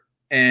cover.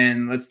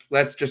 And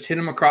let's just hit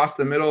them across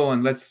the middle,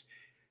 and let's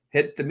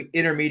hit the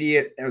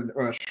intermediate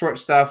or short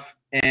stuff.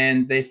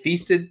 And they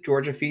feasted.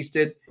 Georgia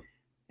feasted.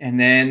 And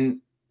then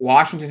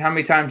Washington, how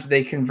many times did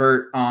they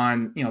convert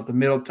on the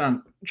middle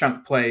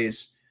chunk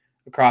plays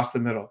across the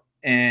middle?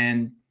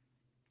 And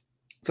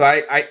so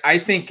I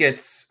think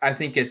it's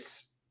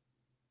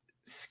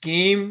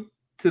scheme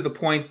to the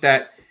point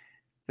that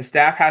the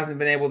staff hasn't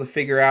been able to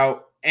figure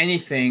out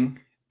anything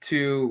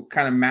to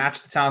kind of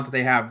match the talent that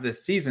they have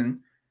this season.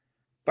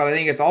 But I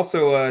think it's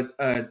also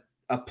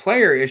a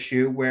player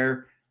issue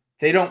where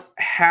they don't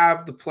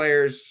have the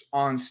players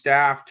on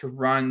staff to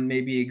run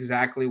maybe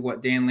exactly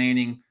what Dan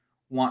Lanning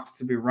wants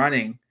to be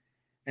running.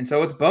 And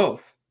so it's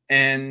both.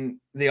 And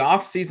the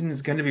offseason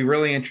is going to be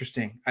really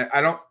interesting.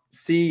 I don't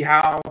see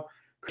how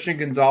Christian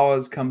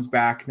Gonzalez comes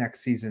back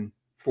next season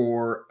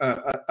for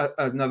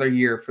another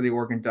year for the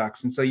Oregon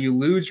Ducks. And so you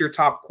lose your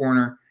top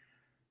corner,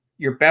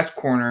 your best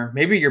corner,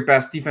 maybe your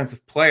best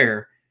defensive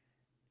player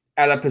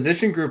at a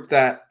position group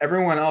that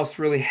everyone else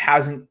really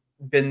hasn't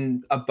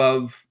been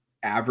above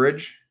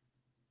average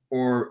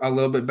or a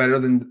little bit better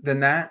than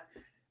that.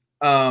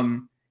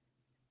 I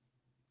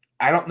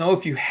don't know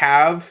if you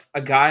have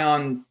a guy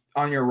on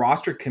your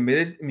roster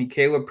committed. I mean,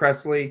 Caleb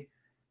Presley,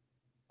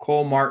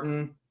 Cole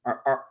Martin,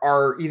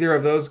 are either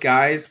of those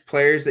guys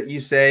players that you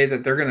say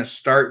that they're going to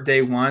start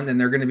day one and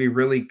they're going to be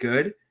really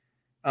good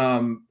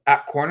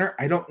at corner?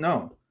 I don't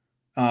know.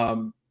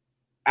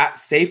 At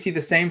safety, the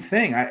same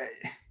thing.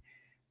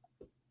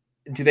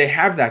 Do they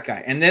have that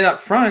guy? And then up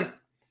front,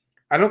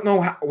 I don't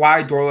know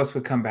why Dorlus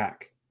would come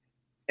back.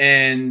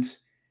 And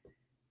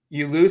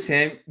you lose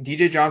him.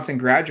 DJ Johnson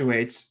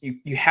graduates.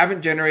 You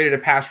haven't generated a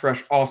pass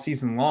rush all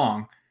season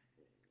long.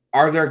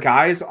 Are there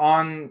guys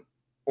on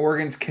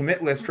Oregon's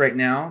commit list right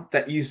now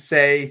that you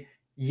say,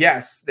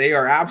 yes, they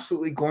are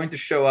absolutely going to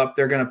show up,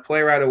 they're going to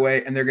play right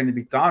away, and they're going to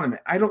be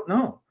dominant? I don't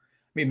know.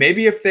 I mean,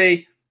 maybe if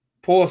they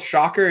pull a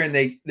shocker and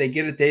they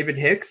get a David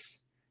Hicks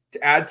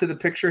to add to the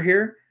picture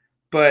here,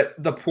 but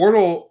the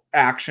portal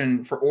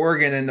action for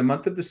Oregon in the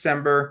month of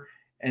December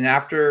and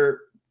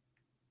after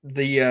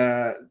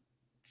the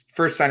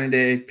first signing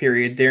day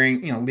period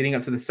during, leading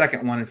up to the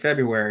second one in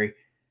February,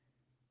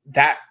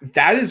 that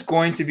is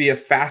going to be a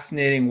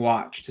fascinating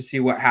watch to see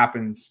what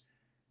happens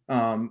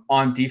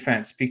on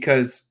defense,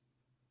 because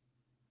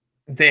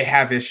they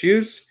have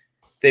issues.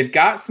 They've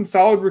got some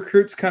solid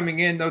recruits coming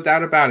in, no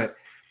doubt about it.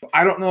 But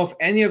I don't know if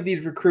any of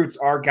these recruits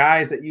are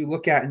guys that you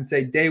look at and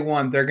say day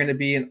one they're going to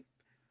be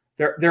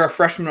they're a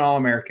freshman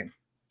All-American.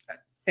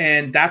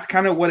 And that's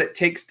kind of what it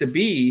takes to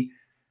be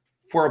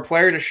for a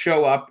player to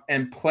show up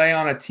and play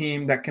on a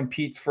team that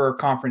competes for a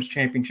conference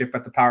championship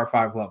at the Power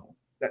 5 level.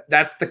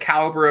 That's the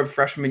caliber of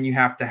freshman you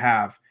have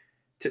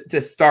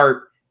to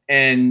start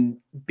and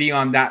be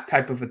on that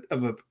type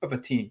of a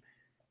team.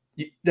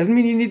 Doesn't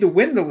mean you need to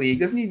win the league.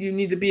 Doesn't mean you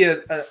need to be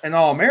an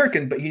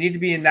All-American, but you need to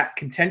be in that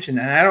contention.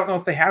 And I don't know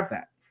if they have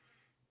that.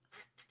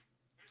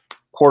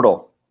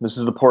 Portal. This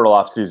is the portal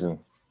off season.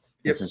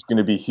 Yep. This is going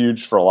to be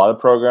huge for a lot of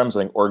programs.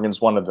 I think Oregon's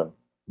one of them.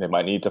 They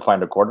might need to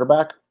find a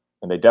quarterback,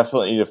 and they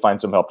definitely need to find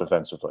some help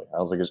defensively. I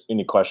don't think there's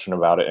any question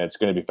about it, and it's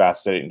going to be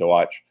fascinating to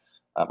watch.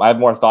 I have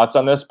more thoughts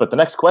on this, but the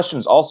next question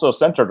is also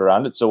centered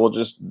around it, so we'll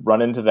just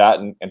run into that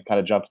and kind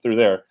of jump through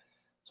there.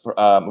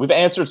 We've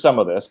answered some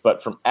of this,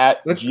 but from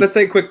let's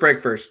take a quick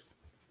break first.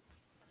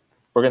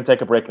 We're going to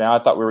take a break now.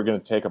 I thought we were going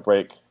to take a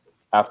break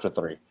after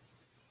 3.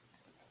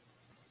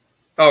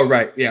 Oh,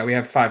 right. Yeah, we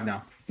have 5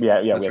 now.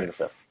 Yeah, That's we have right.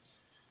 the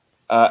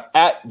 5th.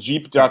 At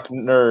Jeep Duck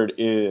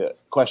Nerd,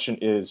 question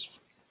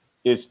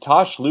is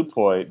Tosh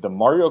Lupoy the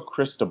Mario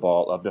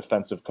Cristobal of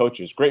defensive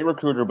coaches? Great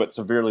recruiter, but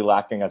severely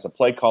lacking as a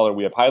play caller.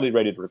 We have highly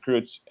rated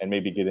recruits and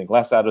maybe getting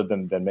less out of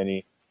them than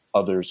many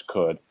others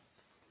could.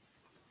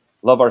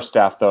 Love our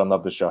staff, though, and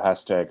love the show.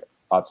 Hashtag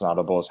Odds and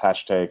Audibles.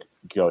 Hashtag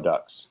Go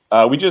Ducks.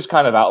 We just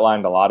kind of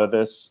outlined a lot of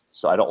this,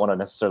 so I don't want to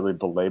necessarily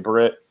belabor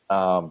it.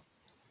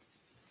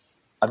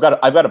 I've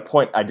got a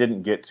point I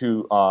didn't get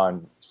to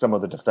on some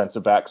of the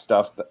defensive back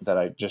stuff that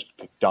I just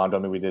dawned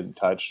on me we didn't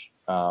touch,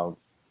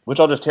 which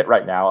I'll just hit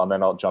right now, and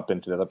then I'll jump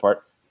into the other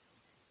part.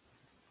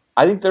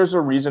 I think there's a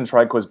reason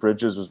Triquez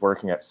Bridges was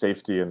working at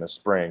safety in the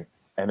spring,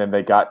 and then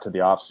they got to the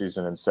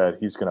offseason and said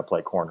he's going to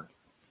play corner.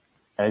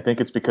 And I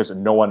think it's because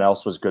no one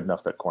else was good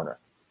enough at corner.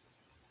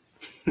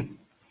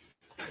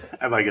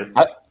 I like it.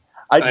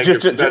 I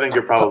think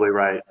you're probably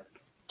right.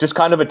 Just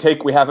kind of a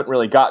take we haven't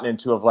really gotten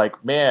into of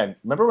like, man,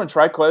 remember when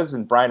Triquez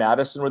and Brian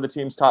Addison were the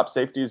team's top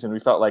safeties, and we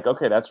felt like,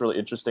 okay, that's really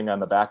interesting on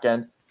the back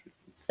end.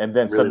 And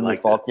then suddenly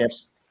fall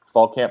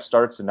camp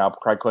starts, and now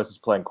Triquez is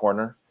playing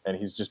corner, and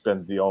he's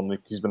been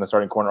the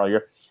starting corner all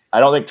year. I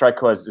don't think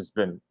Triquez has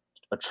been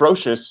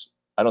atrocious.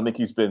 I don't think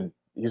he's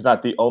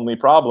not the only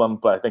problem,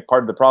 but I think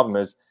part of the problem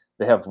is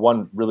they have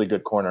one really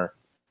good corner,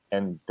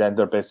 and then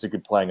they're basically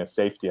playing a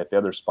safety at the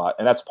other spot.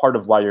 And that's part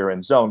of why you're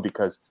in zone,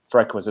 because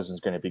Triquez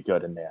isn't going to be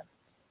good in man.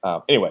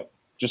 Anyway,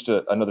 just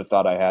another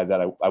thought I had that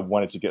I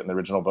wanted to get in the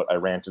original, but I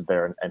ranted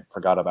there and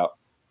forgot about.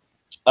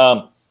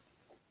 I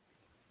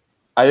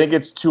think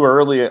it's too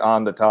early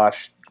on the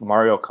Tosh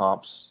Mario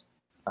comps.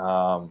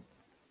 I've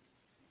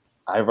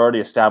already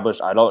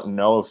established I don't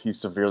know if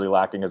he's severely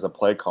lacking as a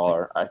play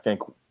caller. I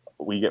think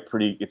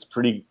it's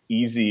pretty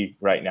easy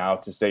right now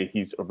to say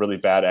he's a really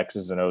bad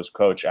X's and O's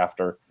coach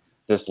after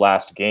this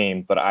last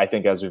game. But I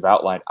think, as we've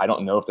outlined, I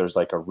don't know if there's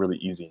like a really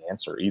easy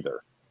answer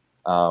either.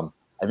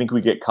 I think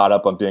we get caught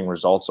up on being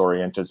results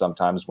oriented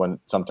sometimes, when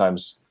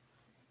sometimes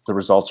the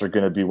results are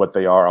going to be what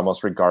they are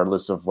almost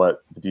regardless of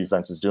what the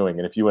defense is doing.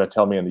 And if you want to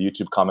tell me in the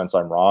YouTube comments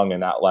I'm wrong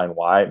and outline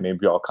why,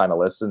 maybe I'll kind of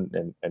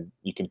listen and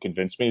you can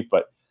convince me.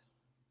 But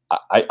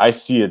I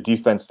see a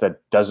defense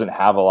that doesn't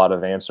have a lot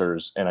of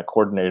answers, and a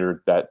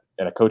coordinator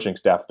and a coaching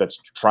staff that's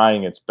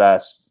trying its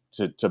best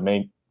to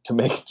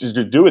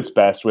do its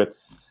best with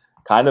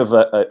kind of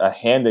a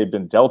hand they've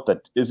been dealt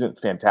that isn't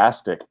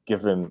fantastic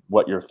given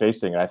what you're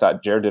facing. And I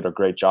thought Jared did a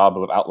great job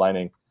of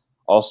outlining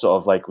also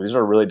of like, these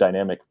are really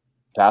dynamic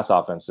pass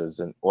offenses,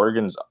 and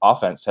Oregon's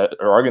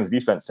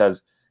defense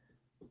has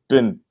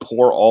been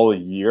poor all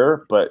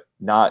year, but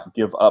not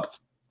give up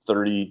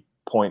 30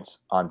 points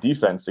on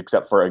defense,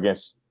 except for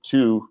against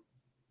 2,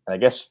 and I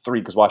guess 3,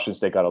 because Washington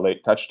State got a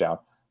late touchdown.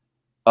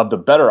 Of the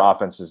better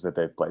offenses that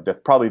they've played,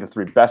 probably the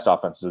 3 best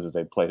offenses that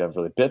they've played have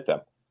really bit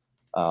them.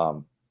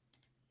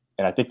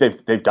 And I think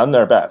they've done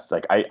their best.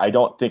 Like I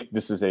don't think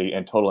this is a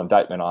total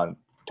indictment on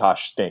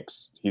Tosh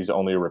stinks. He's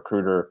only a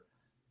recruiter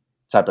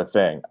type of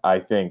thing. I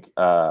think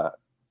I've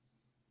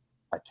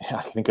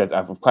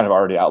kind of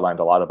already outlined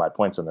a lot of my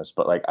points on this,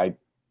 but like I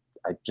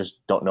just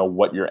don't know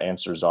what your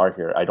answers are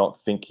here. I don't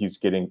think he's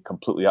getting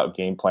completely out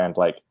game planned.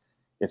 Like,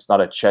 it's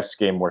not a chess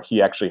game where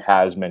he actually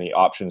has many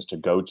options to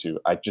go to.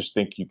 I just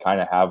think you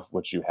kind of have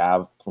what you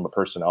have from a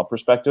personnel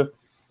perspective.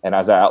 And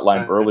as I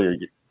outlined earlier,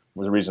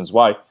 the reasons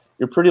why,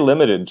 you're pretty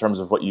limited in terms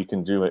of what you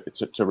can do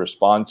to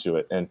respond to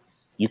it. And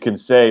you can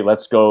say,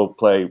 let's go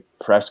play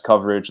press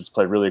coverage. Let's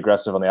play really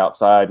aggressive on the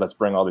outside. Let's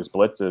bring all these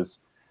blitzes.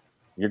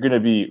 You're going to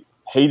be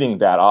hating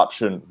that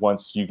option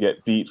once you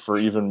get beat for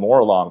even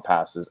more long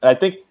passes. And I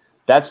think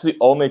that's the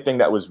only thing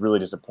that was really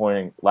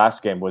disappointing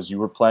last game, was you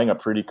were playing a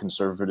pretty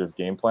conservative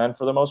game plan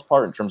for the most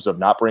part in terms of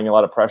not bringing a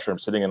lot of pressure and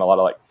sitting in a lot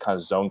of like kind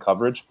of zone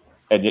coverage,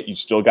 and yet you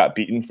still got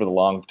beaten for the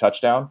long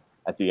touchdown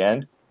at the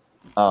end.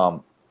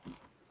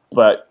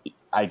 But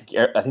I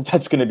think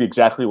that's going to be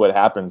exactly what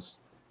happens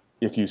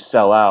if you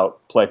sell out,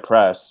 play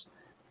press,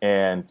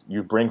 and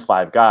you bring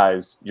 5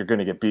 guys. You're going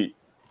to get beat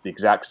the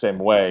exact same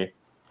way.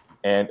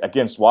 And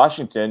against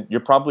Washington,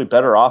 you're probably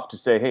better off to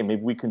say, hey,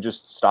 maybe we can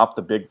just stop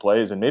the big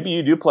plays. And maybe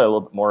you do play a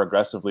little bit more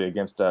aggressively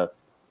against a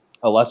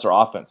lesser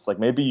offense. Like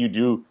maybe you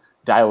do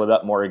dial it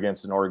up more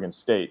against an Oregon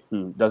State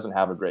who doesn't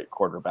have a great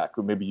quarterback,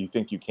 who maybe you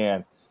think you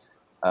can,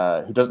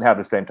 who doesn't have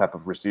the same type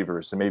of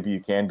receivers. So maybe you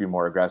can be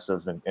more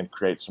aggressive and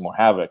create some more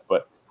havoc.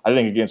 But I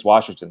think against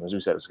Washington, as you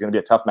said, it's going to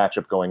be a tough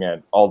matchup going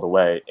in all the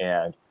way.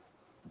 And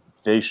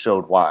they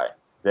showed why.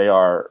 They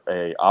are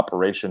a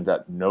operation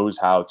that knows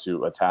how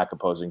to attack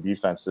opposing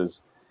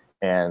defenses,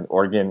 and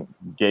Oregon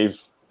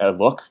gave a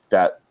look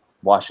that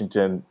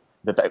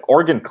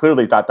Oregon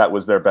clearly thought that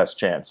was their best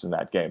chance in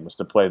that game, was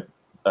to play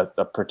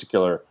a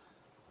particular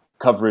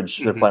coverage.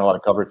 They're playing a lot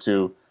of cover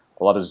 2,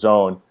 a lot of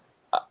zone.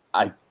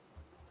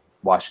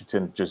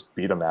 Washington just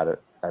beat them at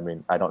it. I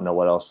mean, I don't know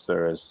what else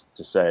there is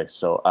to say.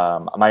 So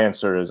my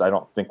answer is I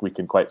don't think we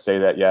can quite say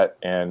that yet.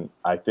 And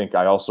I think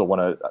I also want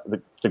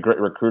to the great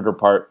recruiter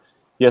part.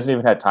 He hasn't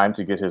even had time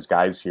to get his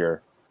guys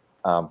here.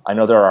 I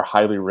know there are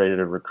highly rated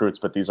recruits,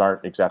 but these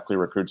aren't exactly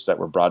recruits that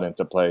were brought in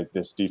to play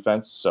this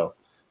defense. So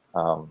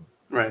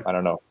right. I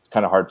don't know. It's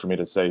kind of hard for me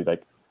to say,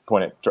 like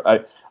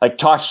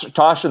Tosh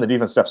and the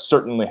defense staff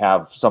certainly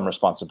have some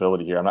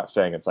responsibility here. I'm not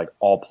saying it's like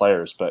all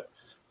players, but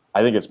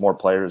I think it's more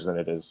players than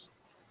it is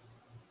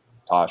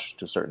Tosh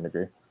to a certain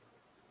degree.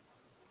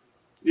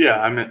 Yeah,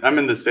 I'm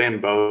in the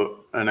same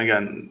boat. And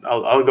again,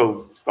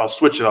 I'll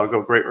switch it. I'll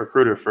go great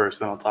recruiter first,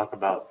 then I'll talk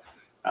about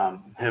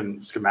him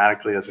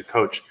schematically as a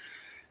coach.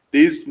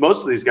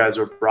 Most of these guys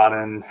were brought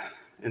in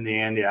the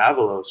Andy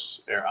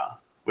Avalos era,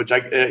 which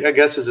I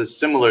guess is a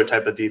similar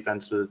type of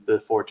defense to the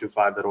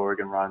 4-2-5 that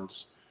Oregon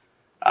runs.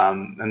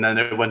 And then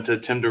it went to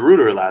Tim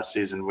DeRuyter last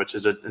season, which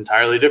is an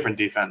entirely different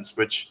defense,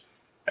 which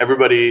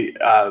everybody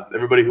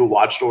who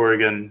watched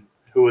Oregon,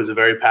 who was a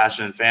very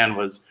passionate fan,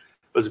 was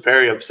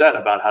very upset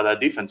about how that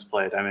defense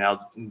played. I mean,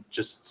 I'll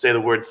just say the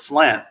word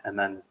slant, and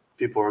then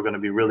people are going to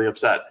be really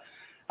upset.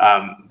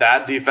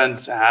 That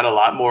defense had a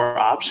lot more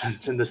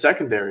options in the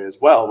secondary as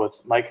well,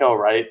 with Mykael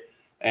Wright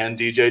and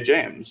DJ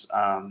James.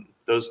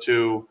 Those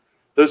two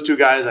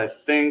guys, I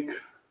think,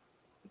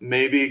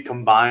 maybe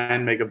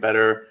combined make a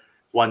better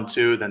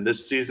 1-2 than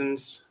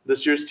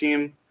this year's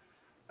team.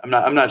 I'm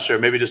not sure.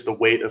 Maybe just the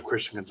weight of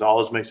Christian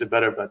Gonzalez makes it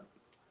better, but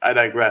I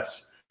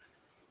digress.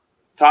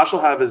 Tosh will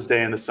have his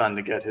day in the sun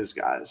to get his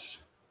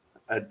guys,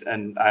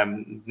 and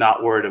I'm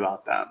not worried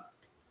about that.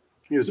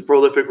 He was a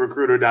prolific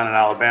recruiter down in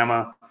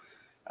Alabama.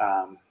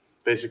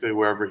 Basically,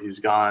 wherever he's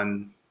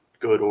gone,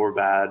 good or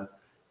bad,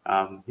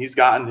 he's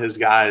gotten his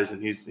guys,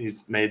 and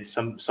he's made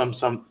some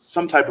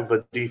type of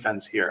a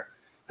defense here.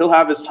 He'll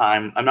have his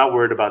time. I'm not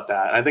worried about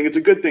that. And I think it's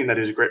a good thing that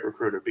he's a great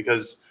recruiter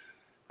because,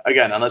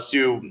 again, unless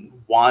you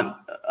want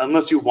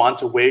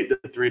to wait the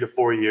 3 to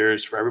 4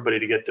 years for everybody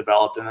to get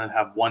developed and then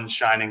have one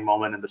shining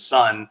moment in the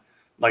sun,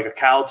 like a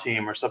Cal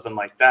team or something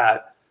like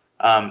that,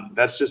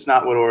 that's just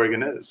not what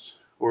Oregon is.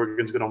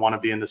 Oregon's going to want to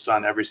be in the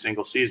sun every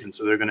single season,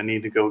 so they're going to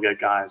need to go get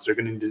guys. They're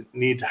going to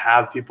need to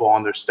have people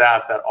on their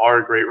staff that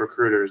are great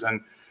recruiters. And,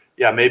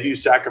 yeah, maybe you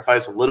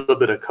sacrifice a little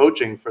bit of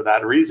coaching for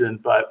that reason,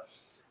 but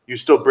you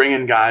still bring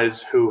in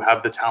guys who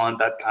have the talent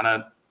that kind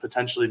of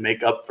potentially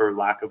make up for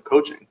lack of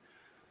coaching.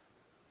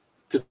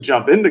 To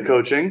jump into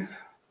coaching,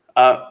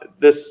 I'm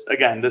just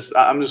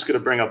going to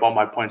bring up all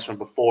my points from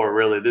before,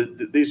 really.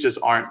 These just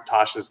aren't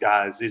Tosh's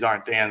guys. These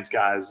aren't Dan's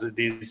guys.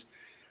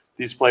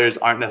 These players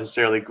aren't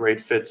necessarily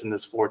great fits in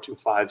this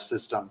 4-2-5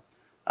 system.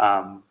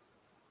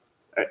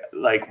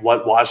 Like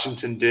what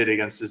Washington did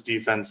against this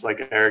defense,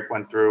 like Eric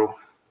went through.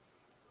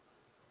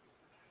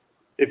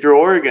 If you're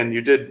Oregon,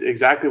 you did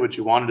exactly what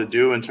you wanted to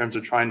do in terms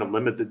of trying to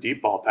limit the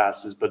deep ball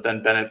passes, but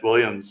then Bennett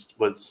Williams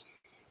was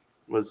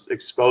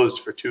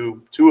exposed for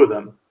two of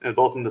them, and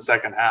both in the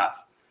second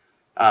half.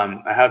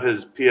 I have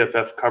his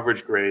PFF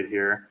coverage grade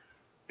here.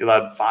 He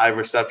allowed 5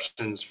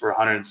 receptions for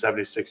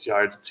 176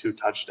 yards, 2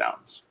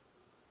 touchdowns.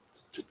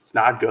 It's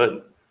not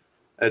good.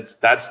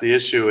 That's the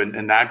issue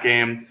in that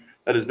game.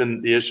 That has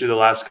been the issue the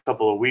last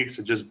couple of weeks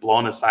of just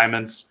blown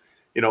assignments.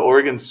 You know,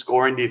 Oregon's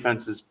scoring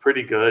defense is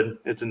pretty good.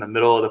 It's in the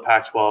middle of the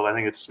Pac-12. I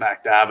think it's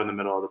smack dab in the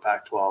middle of the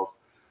Pac-12.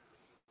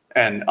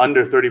 And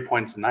under 30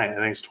 points a night, I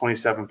think it's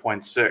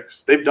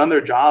 27.6. They've done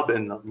their job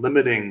in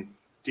limiting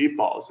deep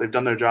balls. They've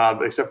done their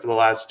job except for the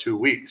last 2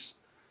 weeks.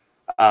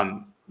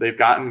 They've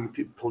gotten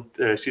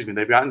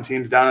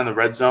teams down in the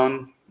red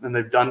zone, and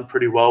they've done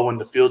pretty well when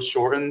the field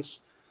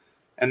shortens.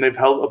 And they've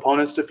held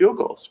opponents to field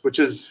goals, which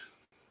is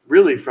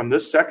really from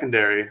this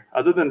secondary,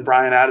 other than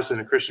Brian Addison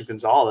and Christian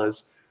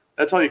Gonzalez,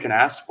 that's all you can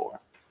ask for.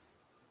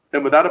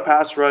 And without a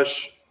pass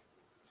rush,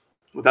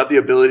 without the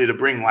ability to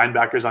bring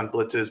linebackers on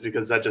blitzes,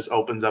 because that just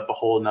opens up a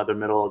whole another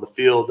middle of the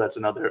field, that's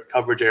another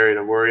coverage area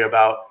to worry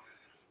about.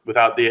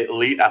 Without the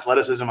elite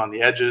athleticism on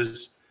the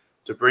edges,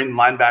 to bring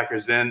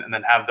linebackers in and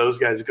then have those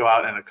guys go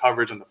out in a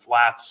coverage on the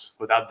flats.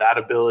 Without that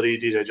ability,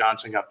 DJ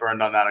Johnson got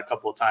burned on that a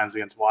couple of times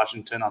against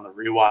Washington on the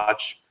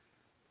rewatch.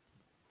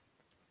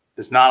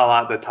 There's not a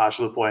lot that Tosh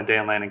Lupoi and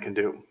Dan Lanning can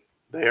do.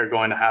 They are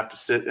going to have to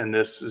sit in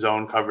this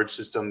zone coverage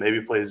system,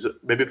 maybe play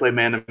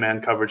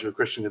man-to-man coverage with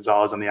Christian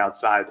Gonzalez on the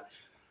outside.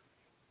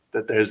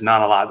 That there's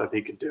not a lot that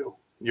he can do.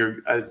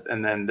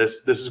 And then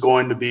this is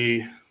going to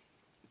be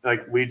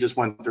like we just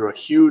went through a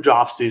huge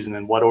offseason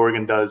in what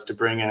Oregon does to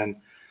bring in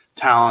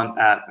talent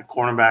at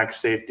cornerback,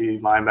 safety,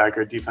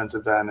 linebacker,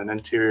 defensive end, and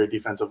interior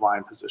defensive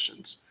line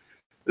positions.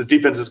 This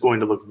defense is going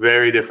to look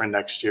very different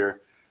next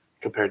year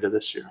compared to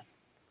this year.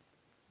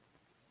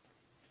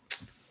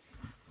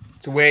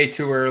 It's way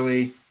too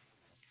early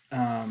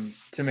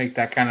to make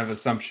that kind of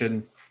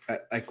assumption.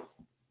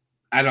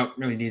 I don't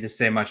really need to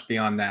say much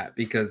beyond that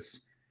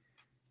because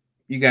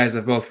you guys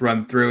have both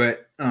run through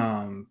it.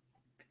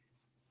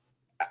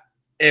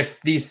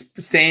 If these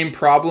same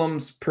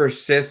problems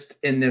persist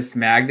in this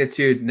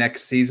magnitude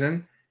next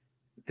season,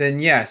 then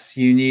yes,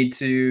 you need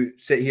to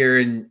sit here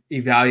and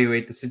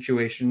evaluate the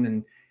situation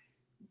and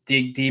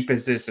dig deep.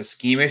 Is this a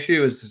scheme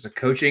issue? Is this a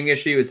coaching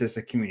issue? Is this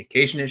a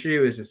communication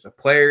issue? Is this a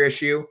player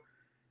issue?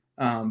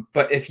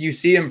 But if you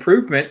see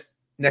improvement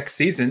next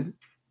season,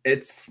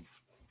 it's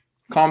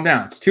calm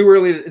down. It's too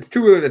early. It's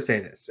too early to say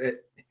this.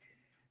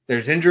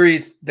 There's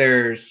injuries.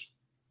 There's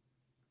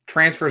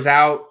transfers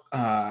out.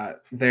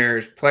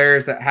 There's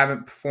players that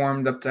haven't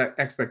performed up to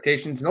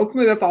expectations, and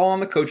ultimately that's all on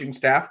the coaching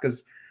staff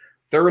because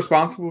they're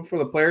responsible for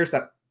the players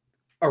that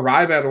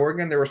arrive at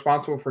Oregon. They're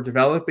responsible for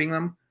developing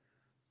them,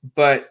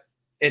 but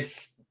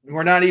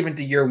we're not even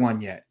to year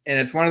one yet, and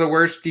it's one of the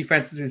worst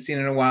defenses we've seen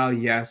in a while.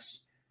 Yes,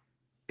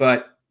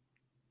 but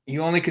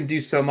you only can do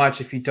so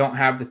much if you don't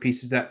have the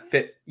pieces that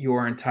fit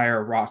your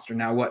entire roster.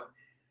 Now, what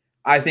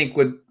I think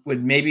would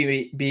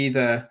maybe be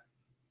the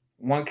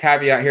one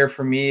caveat here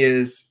for me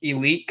is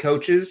elite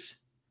coaches,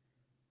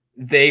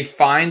 they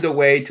find a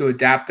way to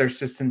adapt their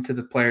system to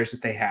the players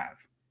that they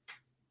have.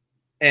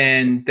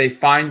 And they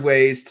find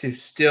ways to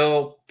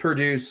still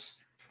produce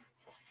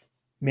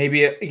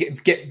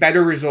get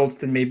better results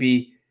than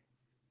maybe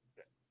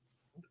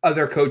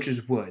other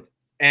coaches would.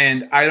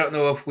 And I don't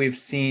know if we've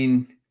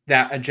seen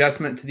that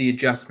adjustment to the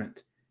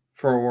adjustment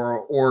for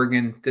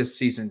Oregon this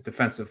season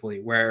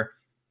defensively, where,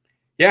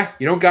 yeah,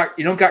 you don't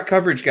got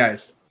coverage,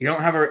 guys. You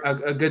don't have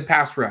a good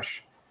pass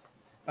rush.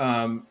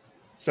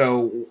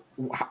 So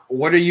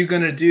what are you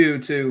going to do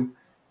to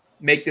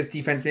make this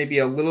defense maybe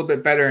a little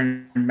bit better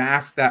and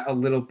mask that a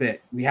little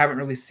bit? We haven't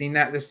really seen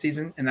that this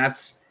season, and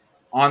that's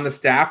on the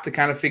staff to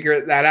kind of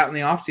figure that out in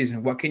the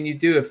offseason. What can you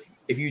do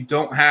if you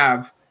don't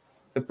have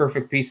the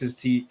perfect pieces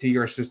to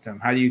your system?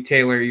 How do you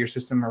tailor your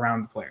system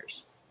around the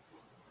players?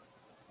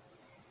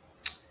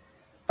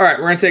 All right,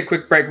 we're going to take a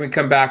quick break. When we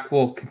come back,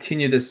 we'll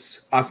continue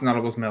this Austin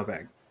Audibles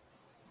mailbag.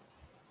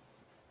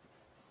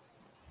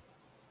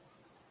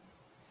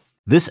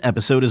 This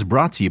episode is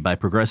brought to you by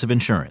Progressive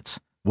Insurance.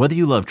 Whether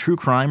you love true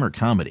crime or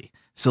comedy,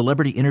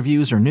 celebrity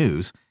interviews or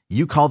news,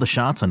 you call the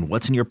shots on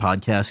what's in your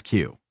podcast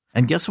queue.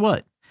 And guess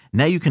what?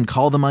 Now you can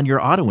call them on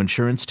your auto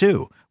insurance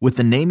too with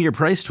the Name Your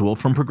Price tool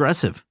from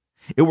Progressive.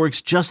 It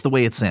works just the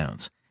way it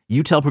sounds.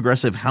 You tell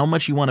Progressive how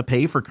much you want to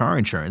pay for car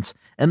insurance,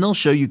 and they'll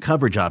show you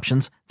coverage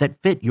options that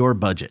fit your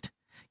budget.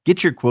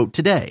 Get your quote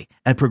today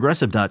at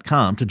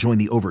Progressive.com to join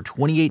the over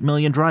 28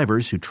 million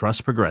drivers who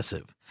trust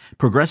Progressive.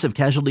 Progressive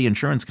Casualty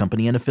Insurance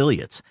Company and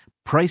Affiliates.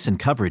 Price and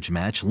coverage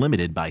match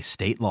limited by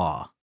state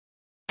law.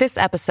 This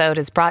episode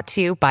is brought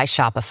to you by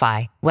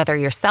Shopify. Whether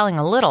you're selling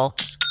a little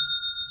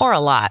or a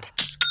lot,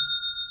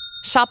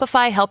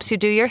 Shopify helps you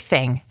do your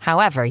thing,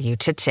 however you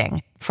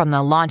cha-ching. From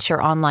the launch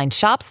your online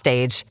shop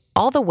stage,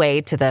 all the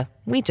way to the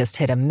we just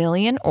hit 1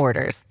 million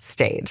orders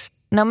stage.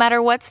 No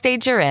matter what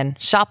stage you're in,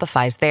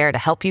 Shopify's there to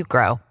help you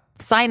grow.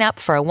 Sign up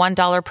for a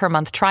 $1 per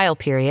month trial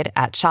period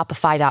at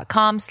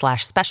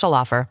shopify.com/special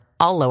offer,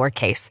 all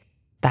lowercase.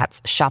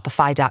 That's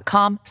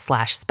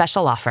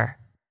shopify.com/special offer.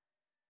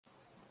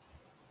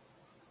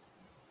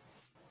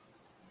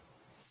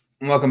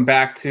 Welcome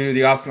back to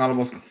the Austin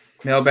Audibles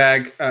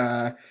mailbag.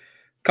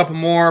 Couple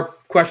more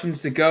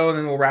questions to go, and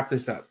then we'll wrap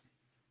this up.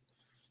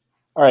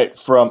 All right,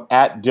 from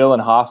 @Dylan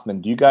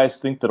Hoffman, do you guys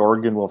think that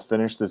Oregon will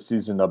finish this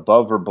season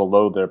above or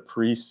below their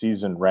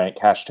preseason rank?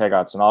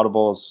 #Odds and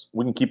Audibles.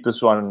 We can keep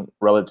this one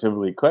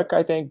relatively quick,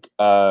 I think.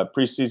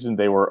 Preseason,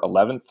 they were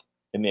 11th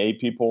in the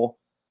AP poll.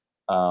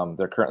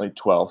 They're currently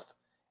 12th.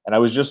 And I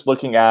was just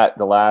looking at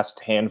the last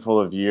handful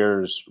of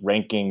years'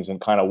 rankings and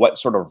kind of what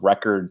sort of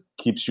record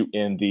keeps you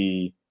in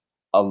the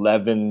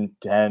 11,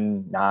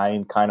 10,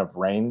 9 kind of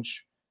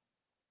range.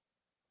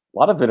 A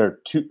lot of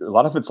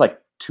it's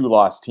like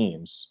 2-loss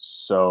teams.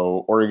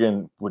 So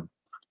Oregon would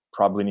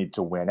probably need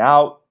to win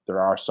out. There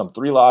are some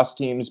 3-loss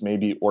teams.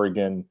 Maybe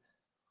Oregon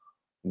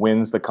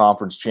wins the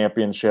conference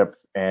championship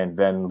and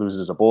then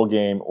loses a bowl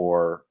game,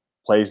 or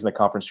plays in the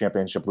conference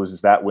championship,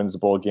 loses that, wins the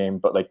bowl game.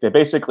 But like they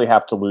basically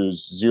have to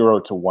lose 0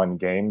 to 1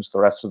 games the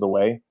rest of the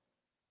way,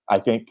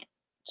 I think,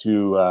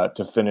 to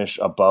finish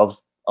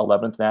above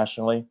 11th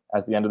nationally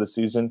at the end of the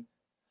season.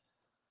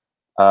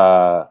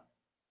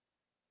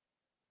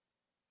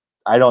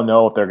 I don't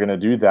know if they're going to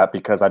do that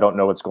because I don't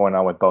know what's going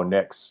on with Bo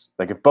Nix.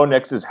 Like if Bo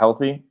Nix is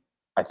healthy,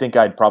 I think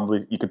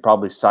you could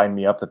probably sign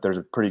me up that there's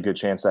a pretty good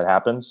chance that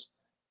happens.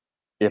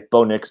 If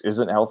Bo Nix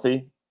isn't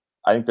healthy,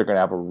 I think they're going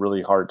to have a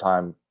really hard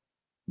time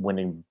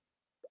winning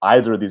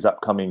either of these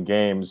upcoming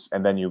games.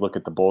 And then you look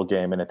at the bowl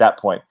game, and at that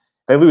point,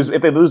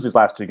 if they lose these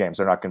last 2 games,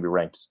 they're not going to be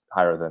ranked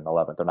higher than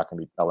 11th. They're not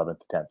going to be 11th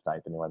to 10th,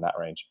 9th, anywhere in that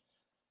range.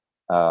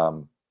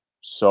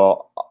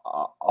 So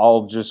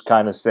I'll just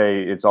kind of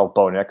say it's all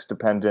Bo Nix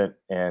dependent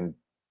and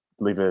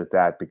leave it at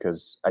that,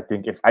 because I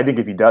think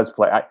if he does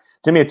play,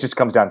 to me it just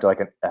comes down to like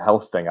a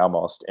health thing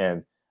almost,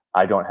 and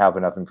I don't have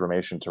enough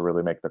information to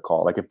really make the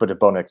call. If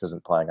Bo Nix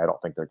isn't playing, I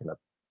don't think they're going to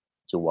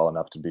do well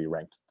enough to be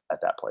ranked at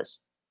that place.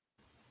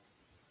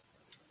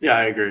 Yeah,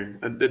 I agree.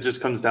 It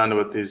just comes down to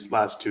what these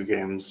last two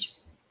games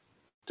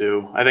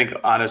do. I think,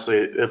 honestly,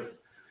 if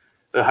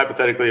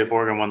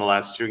Oregon won the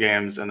last two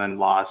games and then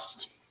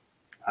lost,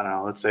 I don't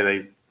know, let's say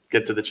they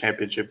get to the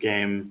championship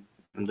game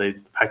and they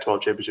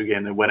Pac-12 championship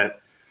game, they win it.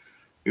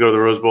 You go to the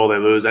Rose Bowl, they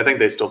lose. I think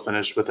they still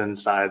finished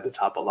inside the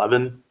top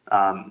 11.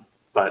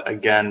 But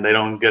again, they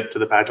don't get to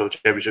the Pac-12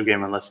 championship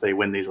game unless they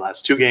win these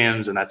last two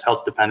games, and that's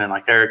health dependent,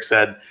 like Eric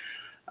said.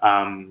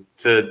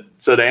 To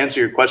answer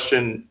your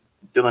question,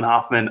 Dylan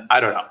Hoffman, I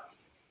don't know.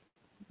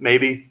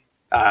 Maybe.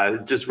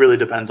 It just really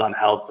depends on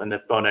health and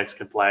if Bo Nix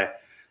can play.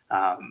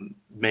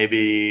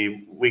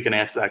 Maybe we can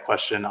answer that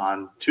question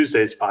on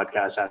Tuesday's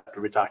podcast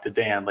after we talk to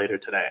Dan later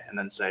today and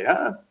then say,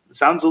 it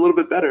sounds a little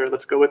bit better.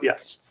 Let's go with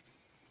yes.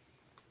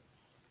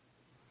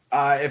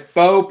 If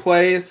Bo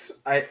plays,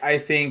 I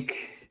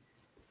think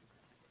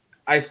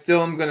I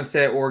still am going to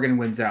say Oregon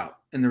wins out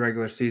in the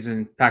regular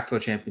season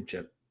Pac-12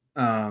 championship.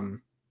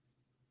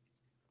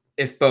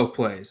 If Bo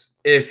plays,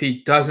 if he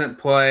doesn't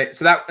play,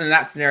 so that in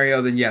that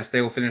scenario, then yes,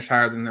 they will finish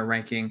higher than their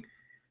ranking.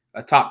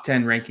 A top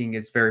 10 ranking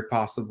is very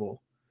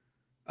possible.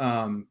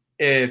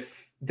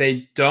 If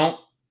they don't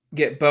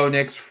get Bo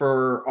Nix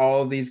for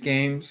all of these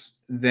games,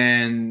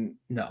 then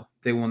no,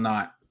 they will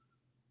not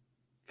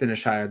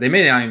finish higher. They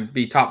may not even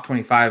be top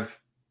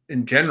 25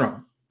 in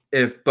general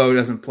if Bo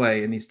doesn't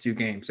play in these two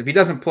games. If he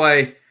doesn't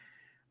play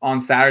on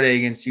Saturday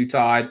against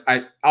Utah,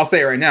 I'll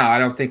say it right now, I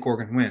don't think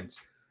Oregon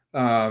wins.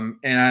 And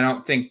I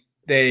don't think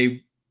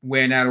they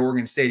win at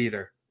Oregon State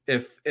either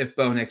if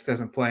Bo Nix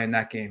doesn't play in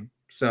that game.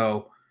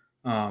 So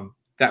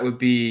that would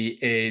be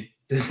a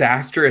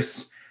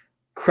disastrous,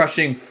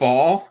 crushing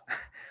fall,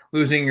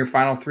 losing your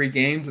final three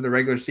games of the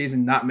regular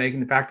season, not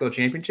making the Pac-12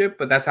 championship.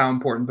 But that's how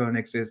important Bo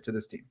Nix is to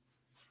this team.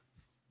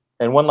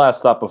 And one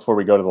last thought before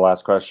we go to the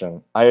last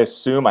question. I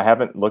assume, I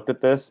haven't looked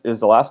at this, is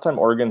the last time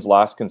Oregon's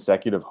lost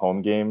consecutive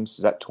home games,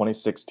 is that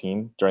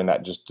 2016 during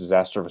that just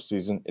disaster of a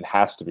season? It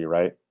has to be,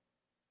 right?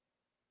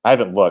 I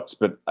haven't looked,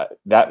 but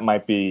that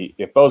might be,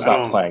 if Bo's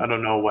not playing. I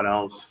don't know what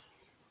else.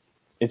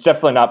 It's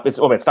definitely not,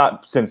 it's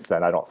not since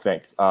then, I don't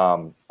think.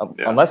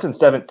 Unless in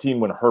 17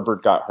 when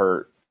Herbert got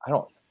hurt. I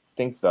don't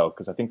think, though,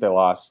 because I think they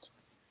lost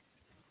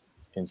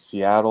in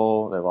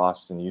Seattle, they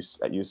lost at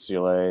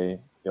UCLA.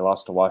 They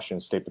lost to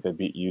Washington State, but they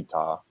beat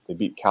Utah. They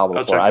beat Cal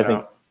before. I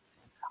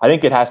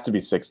think it has to be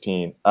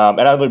 16.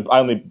 And I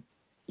only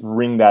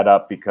bring that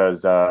up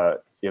because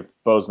if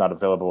Bo's not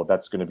available,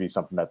 that's going to be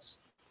something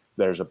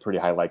there's a pretty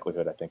high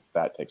likelihood I think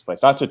that takes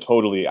place. Not to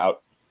totally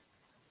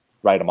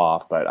write him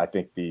off, but I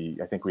think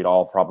we'd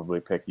all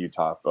probably pick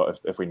Utah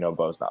if we know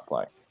Bo's not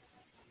playing.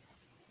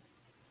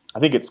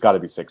 I think it's got to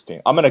be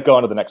 16. I'm going to go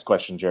on to the next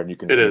question, Jared. You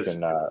can. It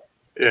is.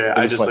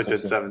 I just looked 16.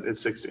 at 7. It's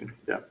 16.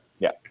 Yeah.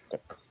 Yeah.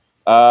 Okay.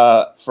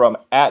 From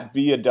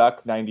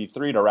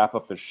 @viaduck93 to wrap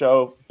up the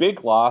show,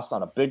 big loss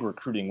on a big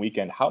recruiting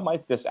weekend. How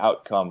might this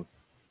outcome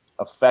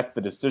affect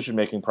the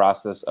decision-making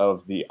process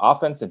of the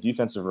offense and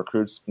defensive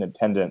recruits in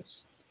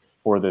attendance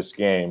for this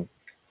game?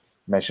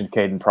 Mentioned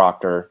Caden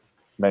Proctor,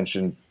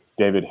 mentioned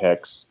David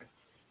Hicks,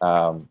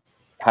 #Odds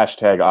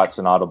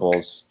and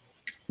Audibles.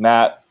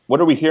 Matt,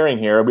 what are we hearing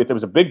here? There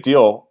was a big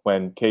deal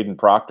when Caden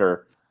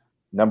Proctor,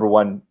 number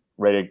one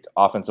rated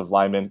offensive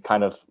lineman,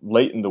 kind of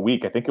late in the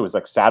week. I think it was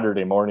like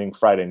Saturday morning,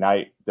 Friday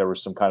night. There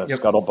was some kind of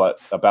scuttlebutt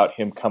about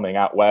him coming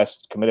out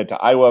west, committed to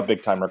Iowa,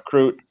 big time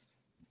recruit.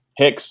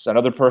 Hicks,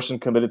 another person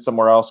committed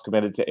somewhere else,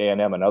 committed to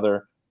A&M,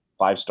 another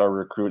 5-star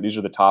recruit. These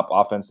are the top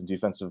offense and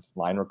defensive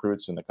line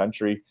recruits in the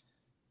country.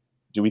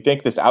 Do we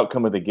think this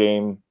outcome of the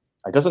game,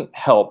 it doesn't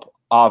help,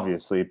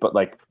 obviously, but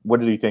like, what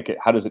do you think?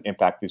 How does it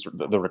impact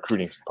the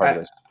recruiting part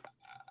of this?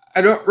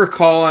 I don't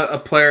recall a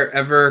player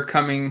ever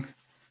coming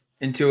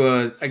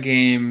into a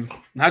game,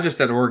 not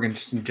just at Oregon,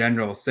 just in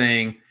general,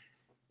 saying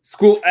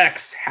School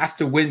X has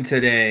to win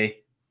today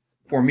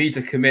for me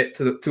to commit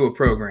to a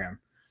program.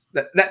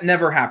 That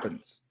never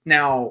happens.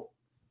 Now,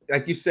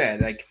 like you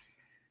said,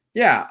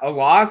 a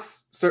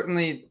loss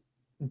certainly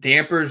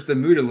dampers the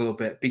mood a little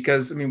bit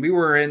because, we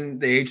were in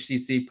the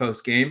HCC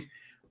post game.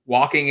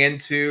 Walking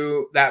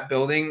into that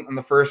building on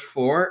the first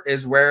floor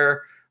is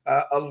where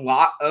a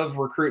lot of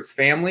recruits'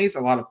 families,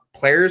 a lot of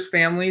players'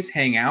 families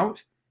hang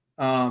out.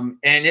 And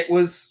it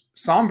was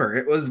somber.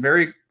 It was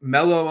very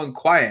mellow and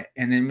quiet.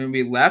 And then when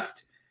we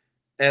left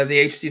the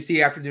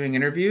HCC after doing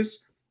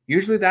interviews,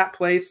 usually that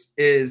place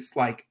is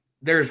like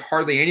there's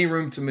hardly any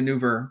room to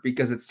maneuver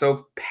because it's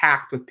so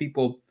packed with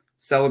people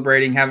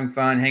celebrating, having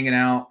fun, hanging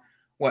out,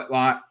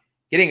 whatnot.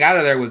 Getting out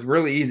of there was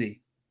really easy.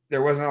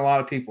 There wasn't a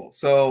lot of people.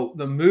 So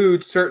the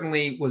mood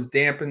certainly was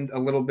dampened a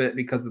little bit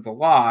because of the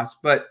loss,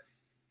 but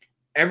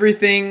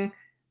everything,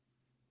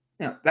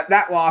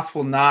 that loss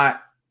will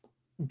not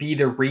be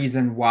the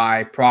reason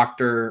why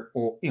Proctor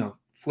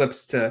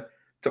flips to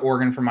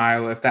Oregon from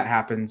Iowa if that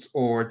happens,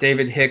 or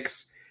David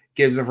Hicks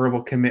gives a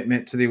verbal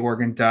commitment to the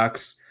Oregon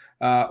Ducks,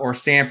 or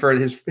Sanford,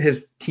 his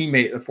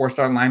teammate, the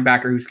 4-star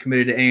linebacker who's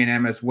committed to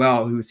A&M as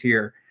well, who's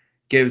here,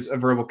 gives a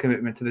verbal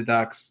commitment to the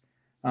Ducks.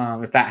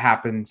 If that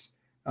happens,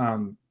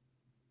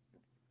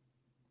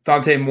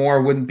 Dante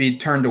Moore wouldn't be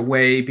turned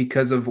away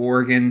because of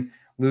Oregon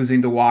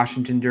losing to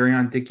Washington.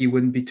 Durian Dickey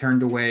wouldn't be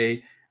turned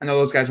away. I know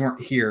those guys weren't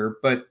here,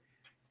 but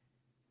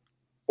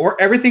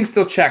everything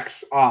still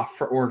checks off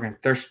for Oregon.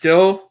 They're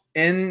still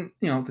in,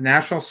 the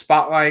national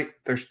spotlight.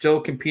 They're still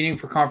competing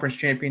for conference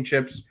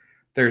championships.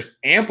 There's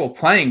ample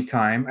playing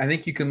time. I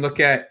think you can look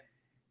at,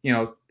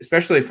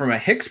 especially from a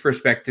Hicks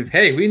perspective,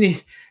 hey,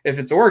 if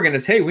it's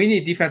Oregon, we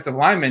need defensive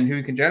linemen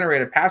who can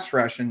generate a pass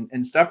rush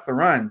and stuff the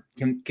run.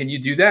 Can you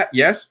do that?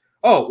 Yes.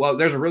 Oh, well,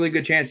 there's a really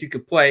good chance you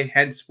could play,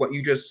 hence what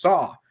you just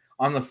saw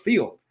on the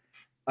field.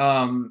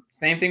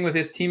 Same thing with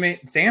his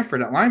teammate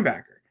Sanford at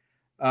linebacker.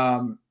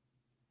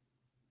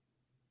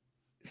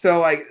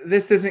 So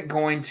this isn't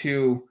going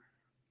to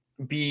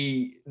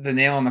be the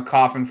nail in the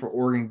coffin for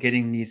Oregon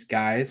getting these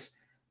guys.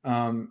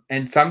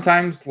 And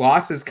sometimes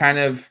losses kind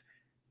of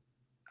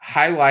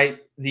highlight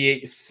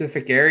the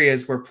specific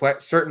areas where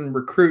certain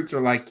recruits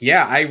are like,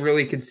 yeah, I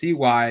really could see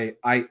why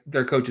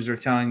their coaches are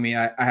telling me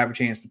I have a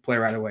chance to play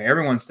right away.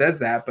 Everyone says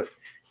that, but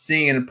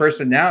seeing it in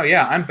person now,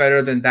 yeah, I'm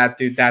better than that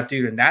dude,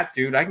 and that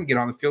dude. I can get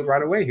on the field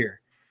right away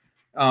here.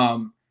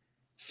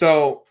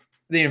 So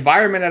the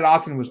environment at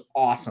Autzen was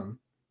awesome.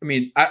 I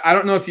mean, I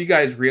don't know if you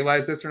guys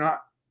realize this or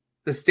not.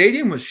 The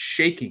stadium was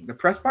shaking. The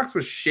press box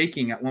was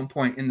shaking at one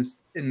point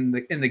in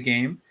the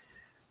game.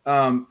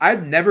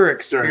 I'd never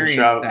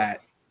experienced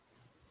that.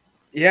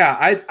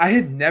 Yeah, I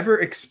had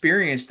never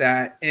experienced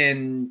that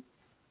in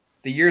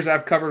the years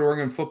I've covered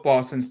Oregon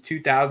football since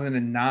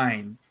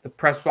 2009. The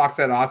press box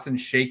at Autzen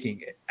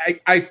shaking.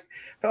 I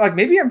felt like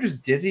maybe I'm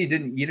just dizzy,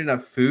 didn't eat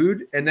enough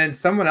food, and then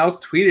someone else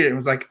tweeted it and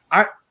was like,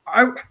 "I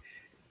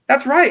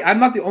that's right. I'm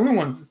not the only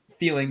one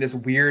feeling this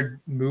weird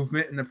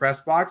movement in the press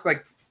box."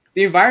 Like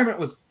the environment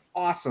was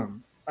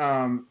awesome.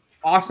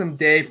 Awesome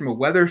day from a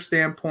weather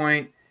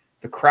standpoint.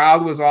 The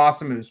crowd was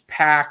awesome. It was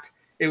packed.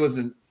 It was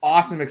an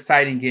awesome,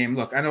 exciting game.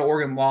 Look, I know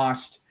Oregon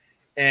lost,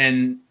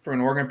 and from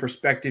an Oregon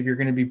perspective, you're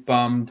going to be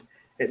bummed.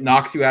 It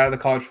knocks you out of the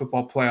college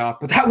football playoff,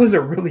 but that was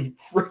a really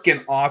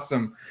freaking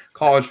awesome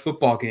college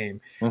football game.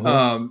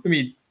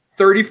 Mm-hmm.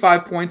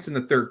 35 points in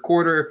the third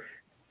quarter,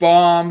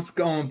 bombs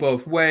going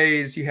both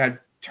ways. You had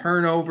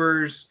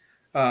turnovers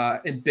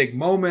in big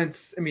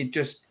moments.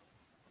 Just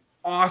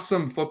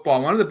awesome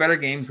football. One of the better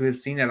games we've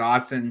seen at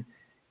Autzen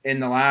in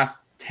the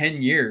last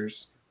 10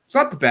 years. It's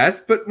not the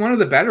best, but one of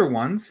the better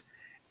ones.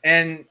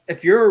 And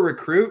if you're a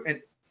recruit and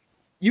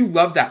you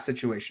love that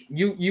situation,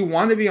 you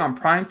want to be on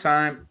prime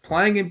time,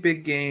 playing in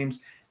big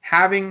games,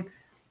 having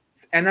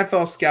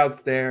NFL scouts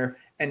there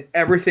and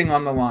everything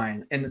on the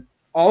line. And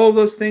all of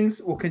those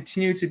things will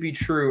continue to be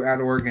true at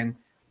Oregon,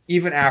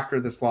 even after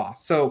this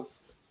loss. So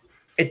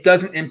it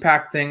doesn't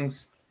impact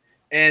things.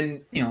 And,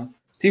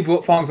 Steve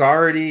Wiltfong's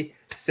already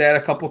said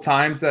a couple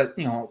times that,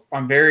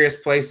 on various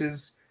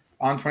places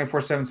on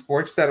 24/7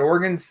 Sports, that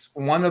Oregon's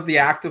one of the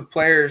active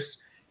players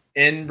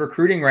in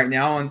recruiting right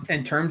now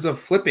in terms of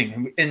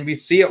flipping. And we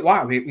see it.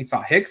 Wow. We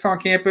saw Hicks on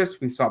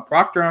campus. We saw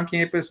Proctor on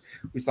campus.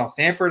 We saw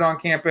Sanford on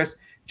campus.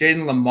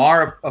 Jaden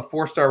Lamar, a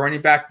 4-star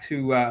running back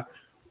to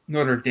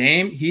Notre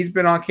Dame. He's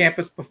been on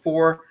campus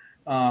before.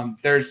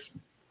 There's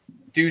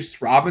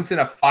Deuce Robinson,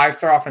 a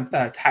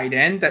 5-star tight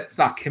end that's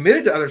not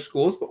committed to other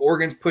schools, but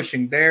Oregon's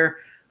pushing there.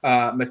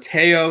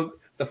 Mateo,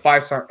 the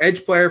 5-star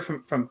edge player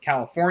from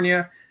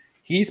California.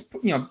 He's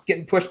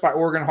getting pushed by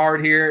Oregon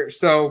hard here.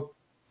 So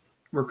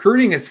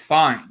recruiting is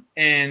fine,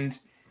 and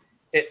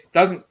it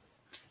doesn't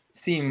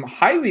seem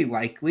highly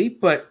likely,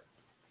 but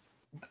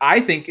I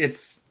think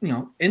it's,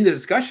 in the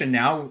discussion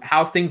now,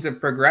 how things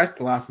have progressed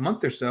the last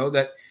month or so,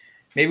 that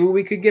maybe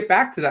we could get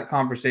back to that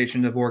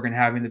conversation of Oregon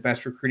having the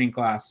best recruiting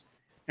class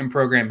in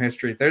program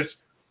history. There's,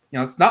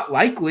 it's not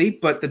likely,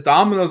 but the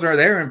dominoes are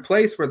there in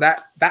place where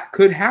that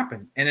could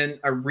happen. And in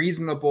a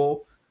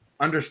reasonable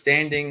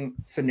understanding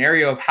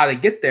scenario of how to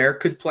get there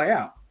could play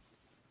out.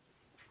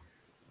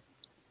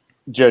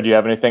 Joe, do you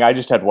have anything? I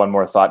just had one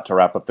more thought to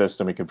wrap up this,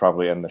 and we could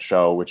probably end the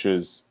show, which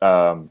is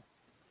the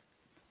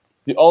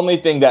only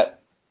thing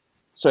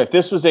so if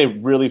this was a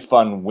really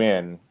fun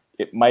win,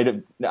 it might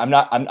have, I'm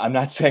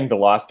not saying the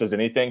loss does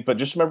anything, but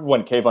just remember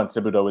when Kayvon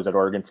Thibodeau was at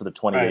Oregon for the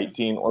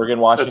 2018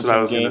 Oregon-Washington That's what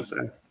I was game. going to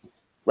say.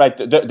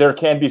 Right. There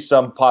can be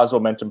some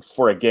positive momentum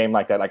for a game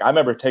like that. Like I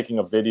remember taking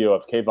a video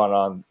of Kayvon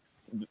on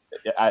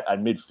at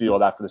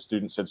midfield after the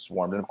students had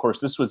swarmed. And of course,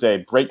 this was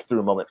a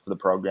breakthrough moment for the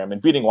program,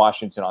 and beating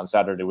Washington on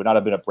Saturday would not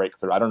have been a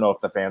breakthrough. I don't know if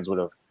the fans would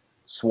have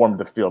swarmed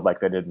the field like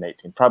they did in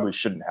 18. Probably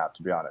shouldn't have,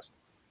 to be honest.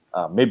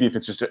 Maybe if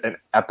it's just an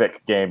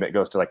epic game that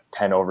goes to like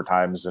 10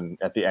 overtimes, and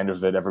at the end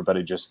of it,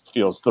 everybody just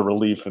feels the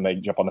relief and they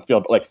jump on the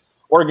field. But like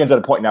Oregon's at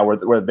a point now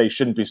where they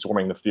shouldn't be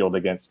swarming the field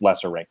against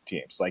lesser ranked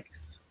teams,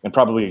 and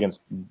probably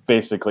against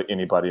basically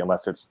anybody,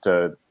 unless it's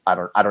to I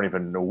don't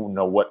even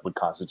know what would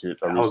constitute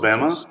a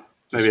Alabama.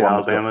 Maybe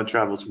Alabama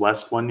travels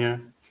west one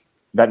year.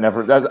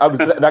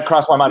 That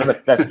crossed my mind.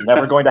 That's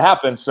never going to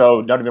happen.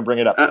 So don't even bring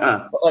it up.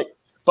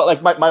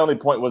 But my only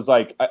point was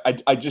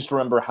I just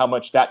remember how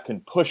much that can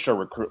push a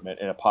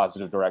recruitment in a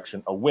positive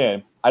direction. A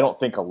win, I don't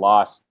think a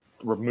loss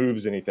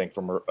removes anything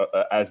from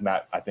as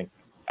Matt I think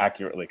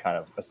accurately kind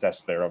of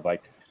assessed there.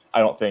 I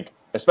don't think,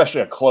 especially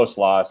a close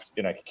loss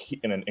in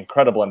an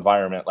incredible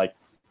environment,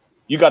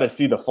 you got to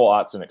see the full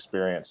Autzen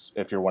experience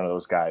if you're one of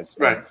those guys.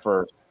 Right. And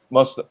for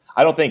most,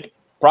 I don't think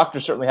Proctor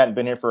certainly hadn't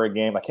been here for a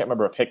game. I can't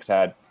remember if Hicks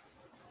had.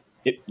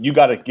 You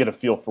got to get a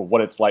feel for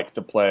what it's like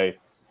to play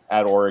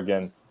at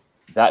Oregon,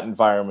 that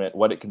environment,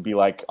 what it can be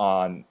like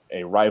on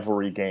a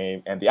rivalry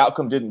game. And the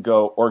outcome didn't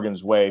go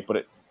Oregon's way,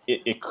 but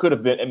it could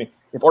have been. I mean,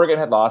 if Oregon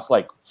had lost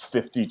like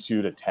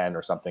 52-10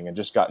 or something and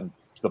just gotten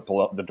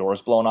the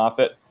doors blown off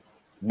it,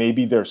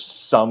 maybe there's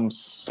some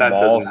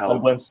small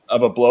semblance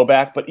of a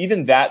blowback. But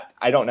even that,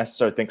 I don't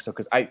necessarily think so,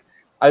 because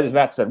as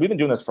Matt said, we've been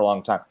doing this for a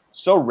long time.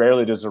 So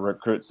rarely does a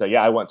recruit say,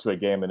 yeah, I went to a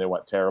game and it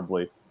went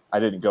terribly. I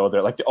didn't go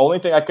there. Like, the only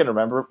thing I can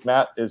remember,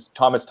 Matt, is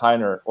Thomas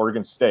Tyner,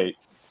 Oregon State,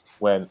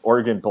 when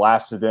Oregon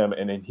blasted him,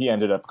 and then he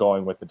ended up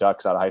going with the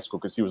Ducks out of high school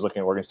because he was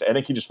looking at Oregon State. I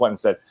think he just went and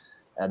said,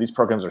 these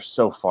programs are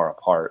so far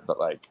apart that,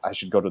 like, I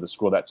should go to the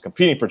school that's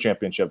competing for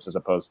championships as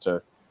opposed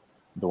to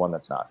the one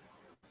that's not.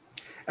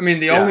 I mean,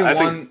 the only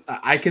one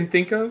I can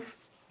think of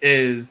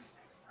is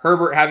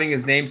Herbert having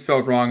his name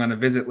spelled wrong on a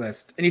visit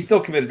list, and he's still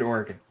committed to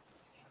Oregon.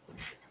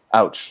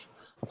 Ouch.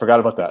 I forgot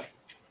about that.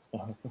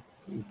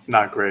 It's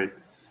not great.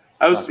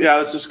 I was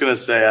just gonna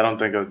say I don't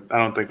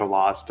think a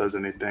loss does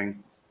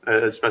anything,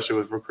 especially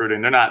with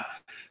recruiting. They're not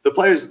the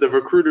players. The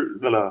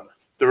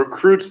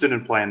recruits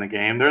didn't play in the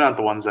game. They're not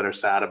the ones that are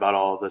sad about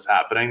all of this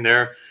happening.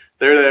 They're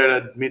there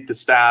to meet the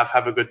staff,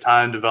 have a good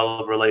time,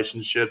 develop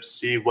relationships,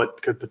 see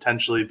what could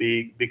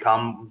potentially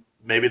become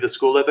maybe the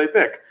school that they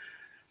pick.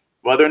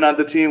 Whether or not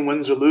the team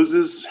wins or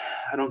loses,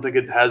 I don't think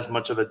it has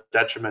much of a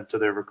detriment to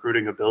their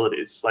recruiting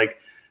abilities.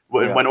 Like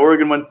when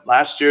Oregon went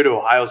last year to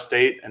Ohio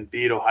State and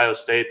beat Ohio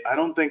State, I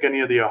don't think any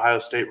of the Ohio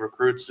State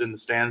recruits in the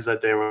stands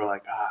that day were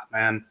like,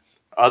 man,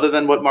 other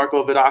than what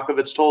Marko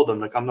Vidakovic told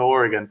them to come to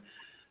Oregon,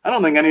 I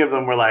don't think any of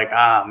them were like,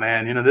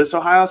 man, this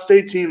Ohio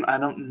State team,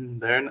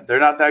 they're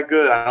not that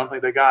good. I don't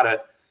think they got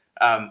it.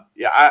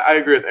 I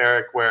agree with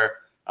Eric where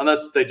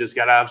unless they just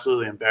got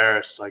absolutely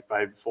embarrassed, like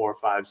by 4,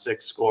 5,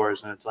 6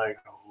 scores, and it's like,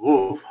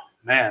 ooh,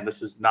 man,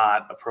 this is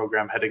not a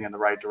program heading in the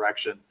right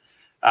direction.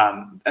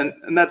 And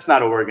that's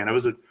not Oregon. It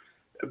was an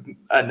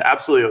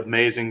absolutely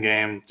amazing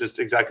game, just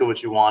exactly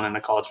what you want in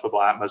a college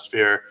football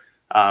atmosphere,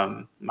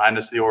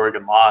 minus the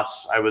Oregon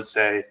loss, I would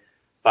say.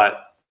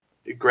 But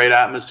great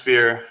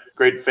atmosphere,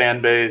 great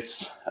fan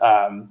base,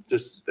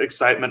 just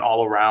excitement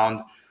all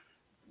around.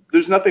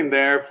 There's nothing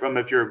there from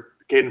if you're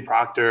Caden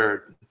Proctor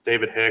or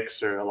David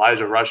Hicks or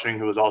Elijah Rushing,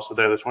 who was also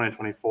there, the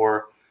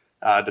 2024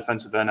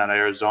 defensive end out of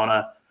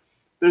Arizona.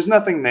 There's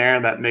nothing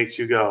there that makes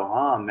you go,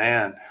 oh,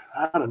 man,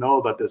 I don't know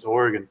about this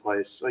Oregon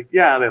place. Like,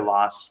 yeah, they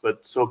lost,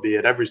 but so be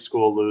it. Every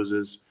school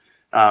loses.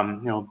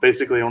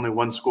 Basically only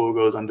one school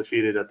goes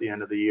undefeated at the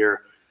end of the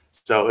year.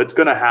 So it's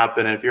going to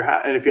happen. And if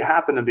you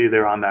happen to be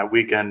there on that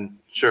weekend,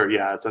 sure,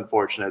 yeah, it's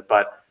unfortunate,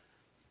 but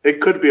it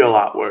could be a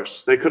lot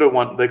worse. They could have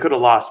won. They could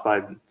have lost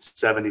by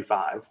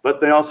 75, but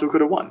they also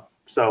could have won.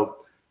 So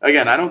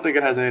again, I don't think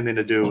it has anything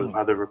to do with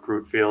how the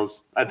recruit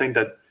feels. I think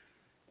that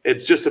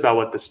it's just about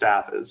what the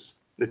staff is.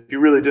 If you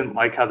really didn't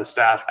like how the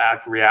staff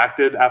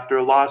reacted after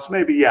a loss,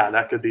 maybe, yeah,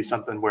 that could be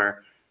something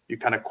where you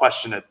kind of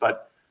question it.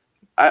 But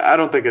I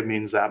don't think it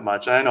means that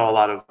much. I know a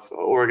lot of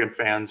Oregon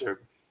fans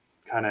are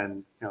kind of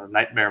in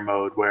nightmare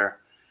mode where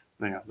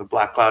the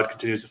black cloud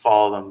continues to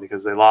follow them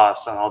because they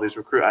lost on all these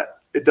recruits.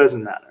 It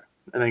doesn't matter.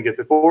 I think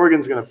if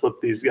Oregon's going to flip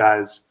these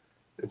guys,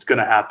 it's going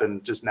to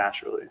happen just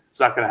naturally. It's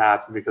not going to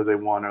happen because they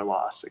won or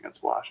lost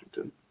against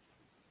Washington.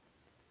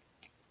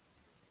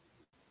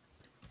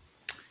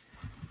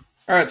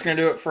 All right, it's going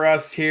to do it for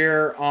us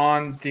here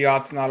on the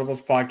Autzen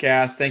Audibles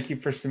podcast. Thank you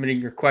for submitting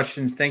your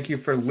questions. Thank you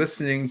for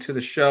listening to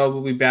the show.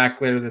 We'll be back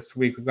later this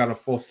week. We've got a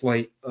full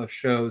slate of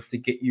shows to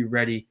get you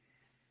ready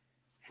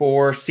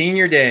for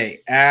Senior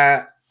Day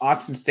at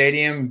Autzen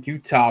Stadium,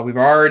 Utah. We've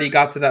already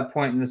got to that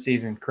point in the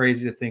season.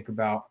 Crazy to think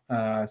about.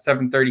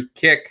 7:30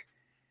 kick,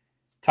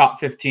 top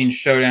 15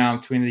 showdown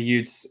between the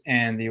Utes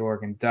and the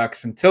Oregon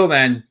Ducks. Until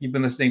then, you've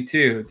been listening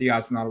to the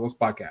Autzen Audibles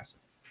podcast.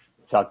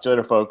 Talk to you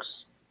later,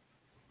 folks.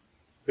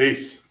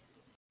 Peace.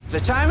 The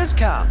time has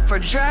come for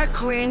drag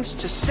queens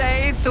to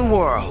save the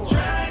world.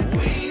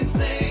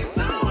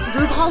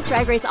 RuPaul's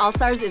Drag Race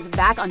All-Stars is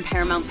back on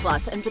Paramount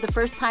Plus, and for the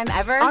first time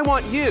ever, I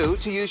want you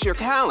to use your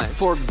talent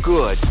for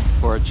good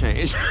for a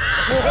change. 8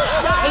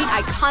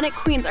 iconic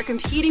queens are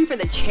competing for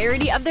the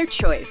charity of their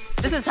choice.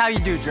 This is how you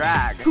do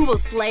drag. Who will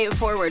slay it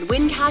forward,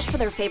 win cash for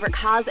their favorite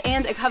cause,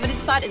 and a coveted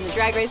spot in the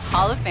Drag Race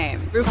Hall of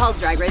Fame. RuPaul's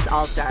Drag Race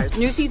All-Stars.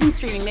 New season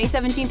streaming May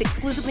 17th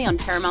exclusively on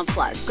Paramount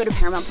Plus. Go to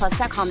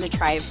ParamountPlus.com to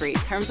try it free.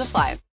 Terms apply.